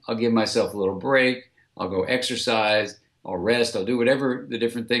 something, I'll give myself a little break. I'll go exercise. I'll rest. I'll do whatever the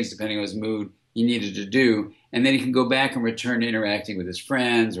different things, depending on his mood, he needed to do. And then he can go back and return to interacting with his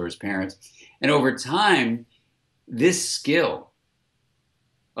friends or his parents. And over time, this skill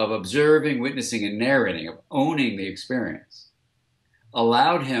of observing, witnessing, and narrating, of owning the experience,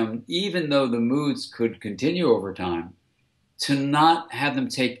 allowed him, even though the moods could continue over time, to not have them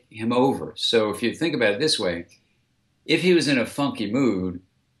take him over. So if you think about it this way, if he was in a funky mood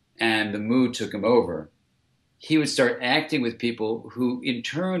and the mood took him over, he would start acting with people who in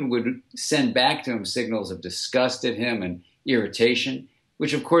turn would send back to him signals of disgust at him and irritation,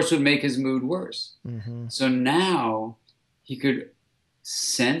 which of course would make his mood worse. Mm-hmm. So now he could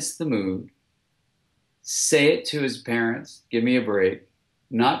sense the mood, say it to his parents, give me a break,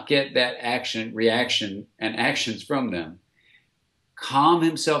 not get that reaction and actions from them, calm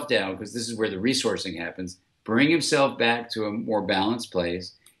himself down, because this is where the resourcing happens, bring himself back to a more balanced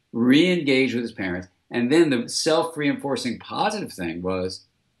place, re-engage with his parents. And then the self-reinforcing positive thing was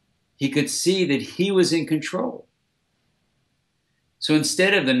he could see that he was in control. So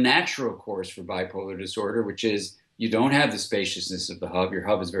instead of the natural course for bipolar disorder, which is you don't have the spaciousness of the hub, your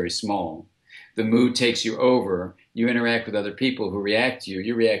hub is very small, the mood takes you over, you interact with other people who react to you,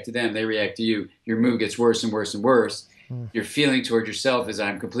 you react to them, they react to you, your mood gets worse and worse and worse. Your feeling toward yourself is,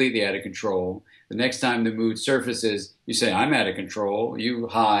 I'm completely out of control. The next time the mood surfaces, you say, I'm out of control. You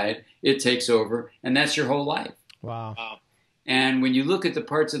hide. It takes over. And that's your whole life. Wow. And when you look at the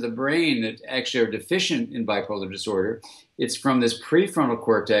parts of the brain that actually are deficient in bipolar disorder, it's from this prefrontal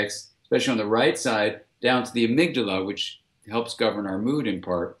cortex, especially on the right side, down to the amygdala, which helps govern our mood in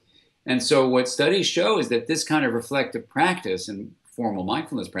part. And so what studies show is that this kind of reflective practice and formal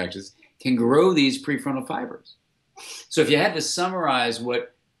mindfulness practice can grow these prefrontal fibers. So if you had to summarize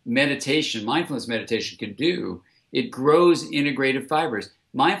what meditation, mindfulness meditation can do, it grows integrative fibers.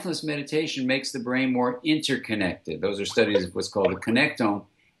 Mindfulness meditation makes the brain more interconnected. Those are studies of what's called a connectome.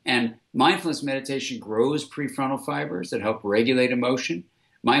 And mindfulness meditation grows prefrontal fibers that help regulate emotion.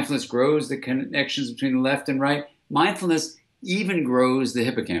 Mindfulness grows the connections between the left and right. Mindfulness even grows the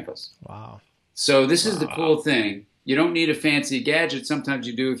hippocampus. Wow. So this is the cool thing. You don't need a fancy gadget. Sometimes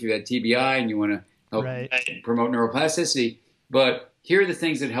you do if you had TBI and you want to help promote neuroplasticity. But here are the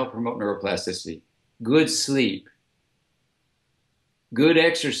things that help promote neuroplasticity. Good sleep, good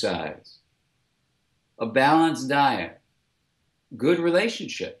exercise, a balanced diet, good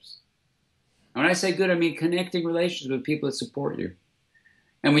relationships. And when I say good, I mean connecting relationships with people that support you.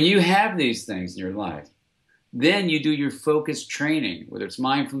 And when you have these things in your life, then you do your focused training, whether it's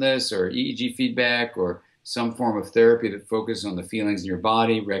mindfulness or EEG feedback or some form of therapy that focuses on the feelings in your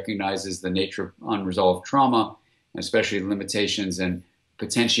body, recognizes the nature of unresolved trauma, especially limitations and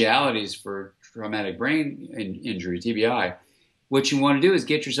potentialities for traumatic brain injury, TBI. What you want to do is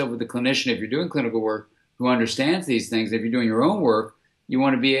get yourself with a clinician, if you're doing clinical work, who understands these things. If you're doing your own work, you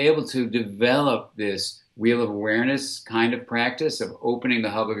want to be able to develop this wheel of awareness kind of practice of opening the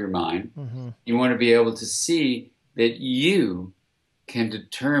hub of your mind. Mm-hmm. You want to be able to see that you can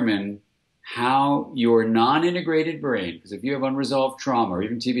determine how your non-integrated brain, because if you have unresolved trauma or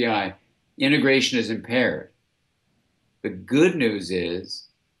even TBI, integration is impaired. The good news is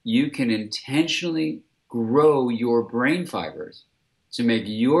you can intentionally grow your brain fibers to make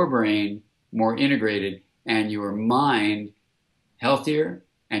your brain more integrated and your mind healthier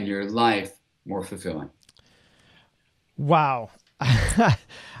and your life more fulfilling. Wow.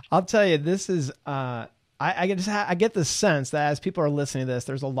 I'll tell you, this is, I get the sense that as people are listening to this,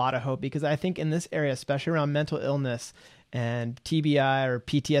 there's a lot of hope, because I think in this area, especially around mental illness and TBI or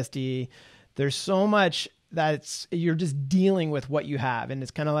PTSD, there's so much that you're just dealing with what you have, and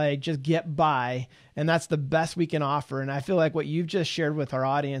it's kind of like just get by, and that's the best we can offer. And I feel like what you've just shared with our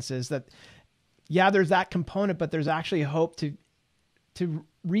audience is that, yeah, there's that component, but there's actually hope to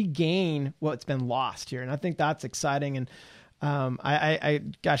regain what's been lost here. And I think that's exciting. And I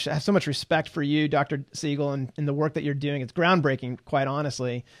have so much respect for you, Dr. Siegel, and the work that you're doing. It's groundbreaking, quite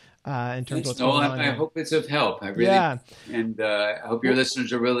honestly, in terms of what's going on. I hope it's of help. I really, and I hope your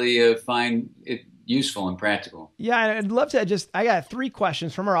listeners will really find it useful and practical. Yeah, I'd love to I got 3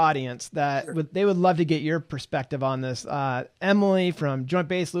 questions from our audience that they would love to get your perspective on this. Emily from Joint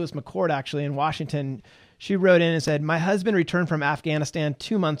Base Lewis McChord, actually in Washington, she wrote in and said, "My husband returned from Afghanistan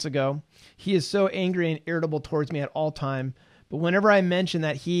 2 months ago. He is so angry and irritable towards me at all time. But whenever I mention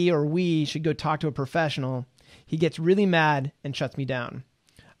that he or we should go talk to a professional, he gets really mad and shuts me down.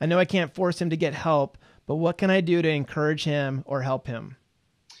 I know I can't force him to get help, but what can I do to encourage him or help him?"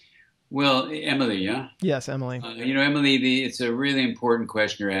 Well, Emily, yeah? Yes, Emily. Emily, it's a really important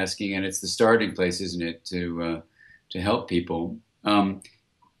question you're asking, and it's the starting place, isn't it, to help people.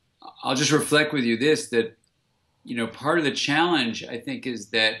 I'll just reflect with you that, part of the challenge, I think, is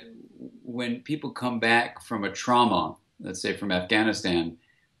that when people come back from a trauma, let's say from Afghanistan,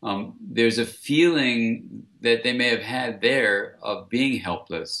 there's a feeling that they may have had there of being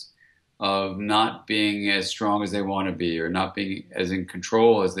helpless, of not being as strong as they want to be, or not being as in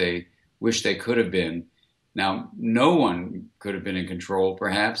control as they wish they could have been. Now, no one could have been in control,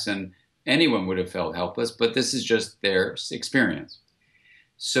 perhaps, and anyone would have felt helpless, but this is just their experience.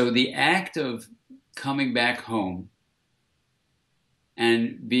 So the act of coming back home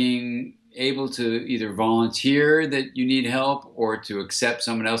and being able to either volunteer that you need help or to accept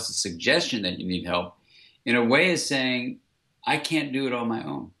someone else's suggestion that you need help, in a way is saying, I can't do it on my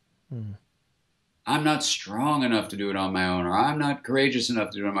own. Mm. I'm not strong enough to do it on my own, or I'm not courageous enough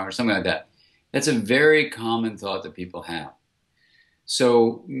to do it on my own, or something like that. That's a very common thought that people have.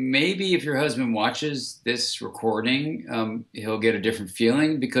 So maybe if your husband watches this recording, he'll get a different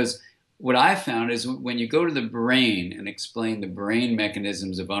feeling, because what I found is when you go to the brain and explain the brain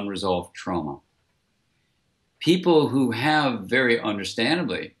mechanisms of unresolved trauma, people who have very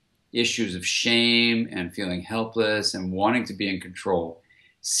understandably issues of shame and feeling helpless and wanting to be in control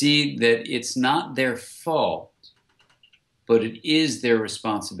see that it's not their fault, but it is their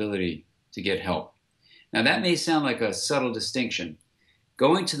responsibility to get help. Now, that may sound like a subtle distinction.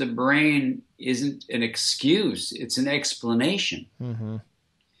 Going to the brain isn't an excuse, it's an explanation. Mm-hmm.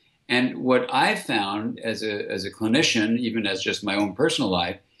 And what I've found as a clinician, even as just my own personal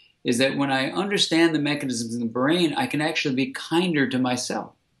life, is that when I understand the mechanisms in the brain, I can actually be kinder to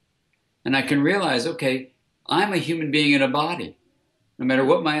myself. And I can realize, okay, I'm a human being in a body. No matter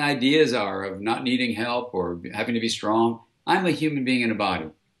what my ideas are of not needing help or having to be strong, I'm a human being in a body.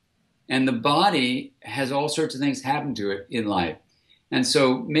 And the body has all sorts of things happen to it in life. And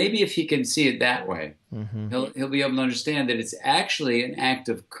so maybe if he can see it that way, he'll be able to understand that it's actually an act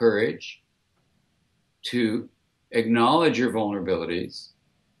of courage to acknowledge your vulnerabilities.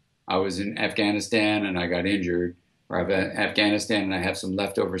 I was in Afghanistan and I got injured, or I'm in Afghanistan and I have some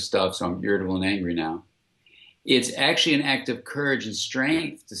leftover stuff, so I'm irritable and angry now. It's actually an act of courage and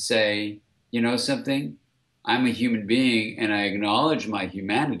strength to say, you know something, I'm a human being and I acknowledge my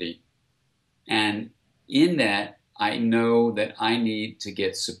humanity. And in that, I know that I need to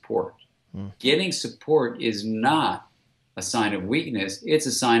get support. Getting support is not a sign of weakness, it's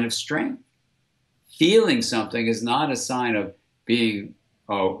a sign of strength. Feeling something is not a sign of being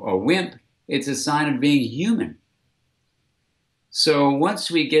a wimp, it's a sign of being human. So once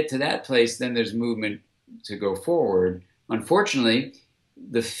we get to that place, then there's movement to go forward. Unfortunately,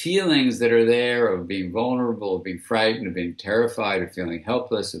 the feelings that are there of being vulnerable, of being frightened, of being terrified, of feeling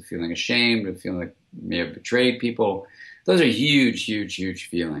helpless, of feeling ashamed, of feeling like you may have betrayed people, those are huge, huge, huge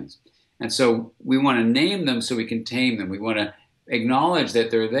feelings. And so we want to name them so we can tame them. We want to acknowledge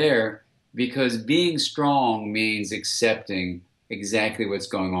that they're there, because being strong means accepting exactly what's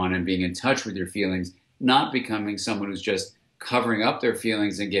going on and being in touch with your feelings, not becoming someone who's just covering up their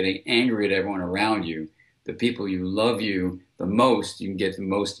feelings and getting angry at everyone around you. The people you love you the most, you can get the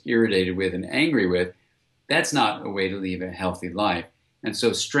most irritated with and angry with. That's not a way to live a healthy life. And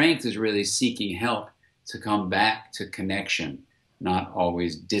so strength is really seeking help to come back to connection, not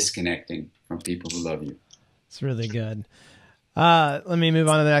always disconnecting from people who love you. It's really good. Let me move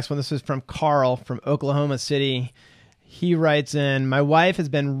on to the next one. This is from Carl from Oklahoma City. He writes in, my wife has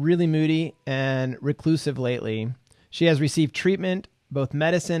been really moody and reclusive lately. She has received treatment, both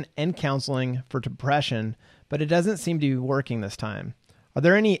medicine and counseling for depression, but it doesn't seem to be working this time. Are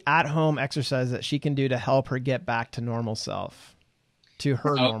there any at-home exercises that she can do to help her get back to normal self, to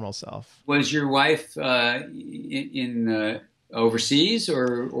her normal self? Was your wife in overseas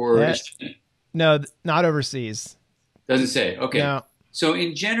or? No, not overseas. Doesn't say. Okay. No. So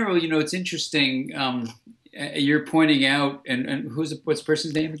in general, it's interesting. You're pointing out, and what's the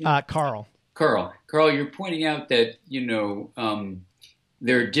person's name again? Carl. Carl, you're pointing out that,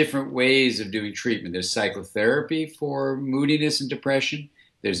 there are different ways of doing treatment. There's psychotherapy for moodiness and depression.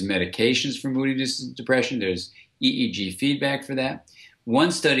 There's medications for moodiness and depression. There's EEG feedback for that.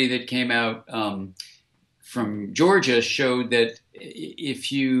 One study that came out from Georgia showed that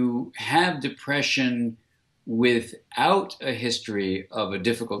if you have depression without a history of a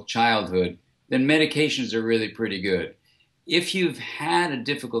difficult childhood, then medications are really pretty good. If you've had a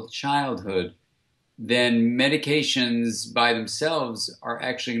difficult childhood, then medications by themselves are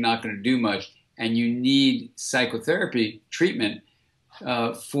actually not going to do much, and you need psychotherapy treatment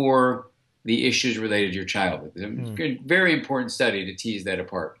for the issues related to your childhood. It's a very important study to tease that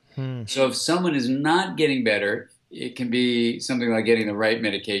apart. So if someone is not getting better, it can be something like getting the right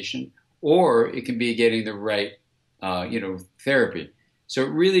medication, or it can be getting the right therapy. So it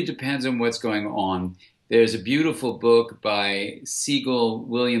really depends on what's going on. There's a beautiful book by Siegel,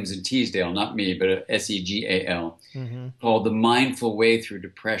 Williams, and Teasdale, not me, but Segal, called The Mindful Way Through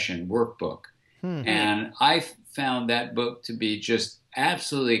Depression Workbook. And I found that book to be just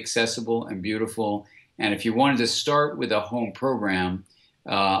absolutely accessible and beautiful. And if you wanted to start with a home program,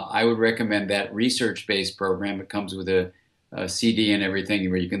 I would recommend that research-based program. It comes with a CD and everything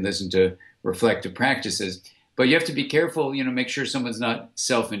where you can listen to reflective practices. But you have to be careful, make sure someone's not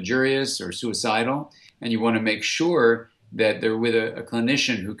self-injurious or suicidal. And you want to make sure that they're with a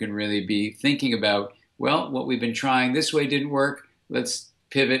clinician who can really be thinking about, well, what we've been trying this way didn't work. Let's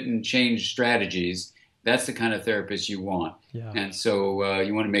pivot and change strategies. That's the kind of therapist you want. Yeah. And so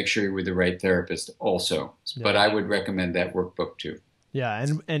you want to make sure you're with the right therapist also. Yeah. But I would recommend that workbook too. Yeah.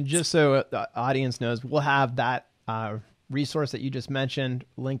 And just so the audience knows, we'll have that resource that you just mentioned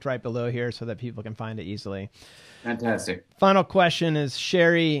linked right below here so that people can find it easily. Fantastic. Final question is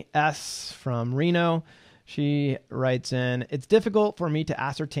Sherry S. from Reno. She writes in, it's difficult for me to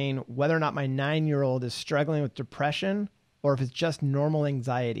ascertain whether or not my 9-year-old is struggling with depression or if it's just normal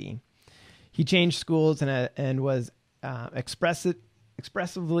anxiety. He changed schools and was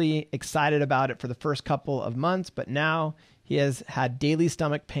expressively excited about it for the first couple of months, but now he has had daily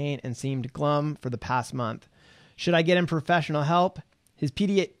stomach pain and seemed glum for the past month. Should I get him professional help? His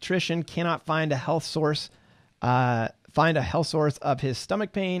pediatrician cannot find a health source of his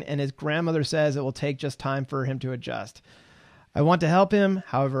stomach pain, and his grandmother says it will take just time for him to adjust. I want to help him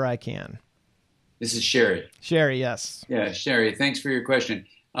however I can. This is Sherry. Sherry, yes. Yeah, Sherry, thanks for your question.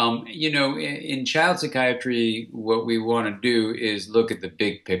 In child psychiatry, what we want to do is look at the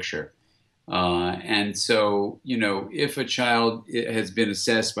big picture. And so, if a child has been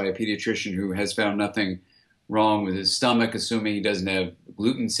assessed by a pediatrician who has found nothing wrong with his stomach, assuming he doesn't have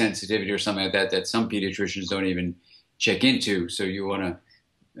gluten sensitivity or something like that, that some pediatricians don't even check into. So you want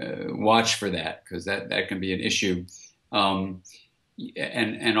to watch for that, because that can be an issue.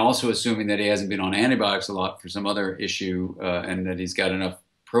 And also assuming that he hasn't been on antibiotics a lot for some other issue, and that he's got enough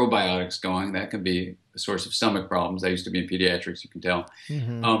probiotics going. That can be a source of stomach problems. I used to be in pediatrics, you can tell.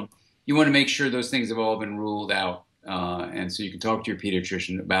 Mm-hmm. You want to make sure those things have all been ruled out, and so you can talk to your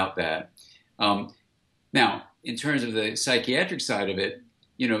pediatrician about that. Now, in terms of the psychiatric side of it,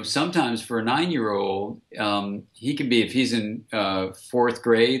 sometimes for a 9-year-old, he can be, if he's in fourth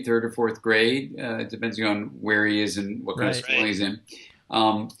grade, third or fourth grade, depending on where he is and what kind of school he's in.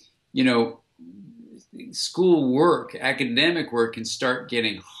 School work, academic work can start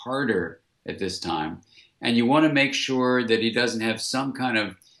getting harder at this time. And you want to make sure that he doesn't have some kind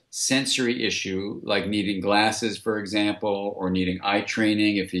of sensory issue, like needing glasses, for example, or needing eye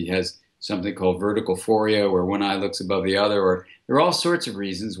training if he has something called vertical phoria, where one eye looks above the other, or there are all sorts of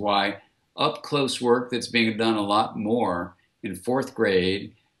reasons why up-close work that's being done a lot more in fourth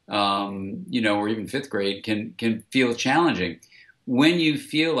grade, or even fifth grade can feel challenging. When you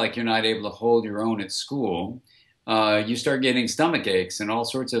feel like you're not able to hold your own at school, you start getting stomach aches and all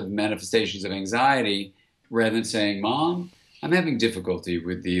sorts of manifestations of anxiety, rather than saying, "Mom, I'm having difficulty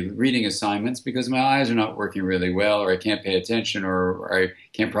with the reading assignments because my eyes are not working really well, or I can't pay attention, or I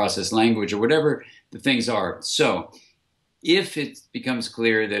can't process language," or whatever the things are. So if it becomes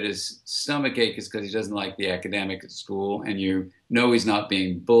clear that his stomach ache is because he doesn't like the academic at school, and he's not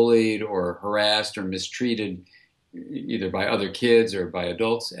being bullied or harassed or mistreated either by other kids or by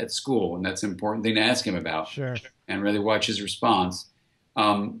adults at school, and that's an important thing to ask him about. Sure. And really watch his response,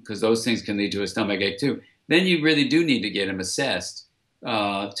 because those things can lead to a stomach ache too. Then you really do need to get him assessed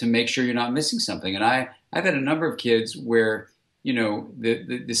to make sure you're not missing something. And I've had a number of kids where,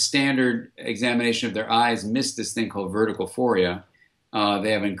 the standard examination of their eyes missed this thing called vertical phoria.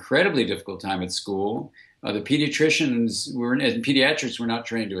 They have an incredibly difficult time at school. The pediatricians, in pediatrics, we're not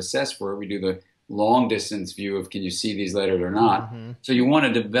trained to assess for it. We do the long distance view of, can you see these letters or not? Mm-hmm. So you want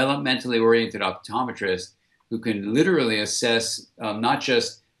a developmentally oriented optometrist who can literally assess not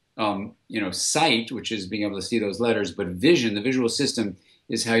just sight, which is being able to see those letters, but vision. The visual system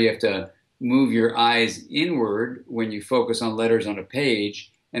is how you have to move your eyes inward when you focus on letters on a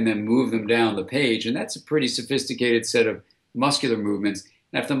page, and then move them down the page. And that's a pretty sophisticated set of muscular movements.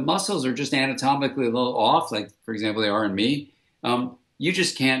 And if the muscles are just anatomically a little off, like, for example, they are in me, you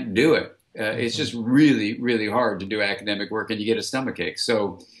just can't do it. It's just really, really hard to do academic work, and you get a stomach ache.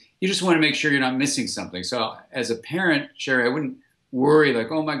 So you just want to make sure you're not missing something. So as a parent, Sherry, I wouldn't worry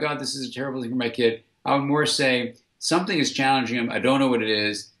like, oh my God, this is a terrible thing for my kid. I would more say something is challenging him. I don't know what it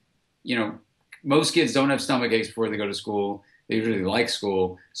is. Most kids don't have stomach aches before they go to school. They usually like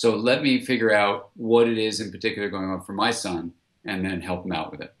school. So let me figure out what it is in particular going on for my son, and then help him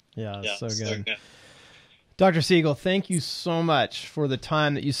out with it. Yeah, so good. Dr. Siegel, thank you so much for the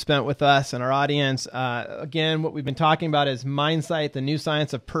time that you spent with us and our audience. Again, what we've been talking about is Mindsight, the new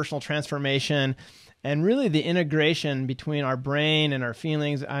science of personal transformation, and really the integration between our brain and our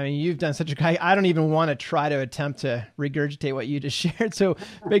feelings. I mean, you've done such a, I don't even want to try to attempt to regurgitate what you just shared. So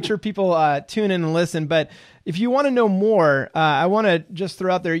make sure people tune in and listen. But if you want to know more, I want to just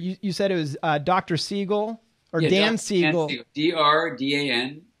throw out there, you said it was Dr. Siegel or Dan Siegel.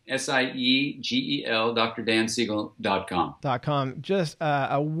 DrDanSiegel, DrDanSiegel.com. Just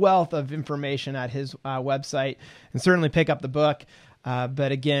a wealth of information at his website, and certainly pick up the book.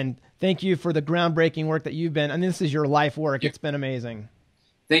 But again, thank you for the groundbreaking work that you've been, and this is your life work. It's been amazing.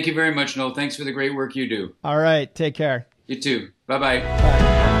 Thank you very much, Noel. Thanks for the great work you do. All right. Take care. You too. Bye-bye. Bye.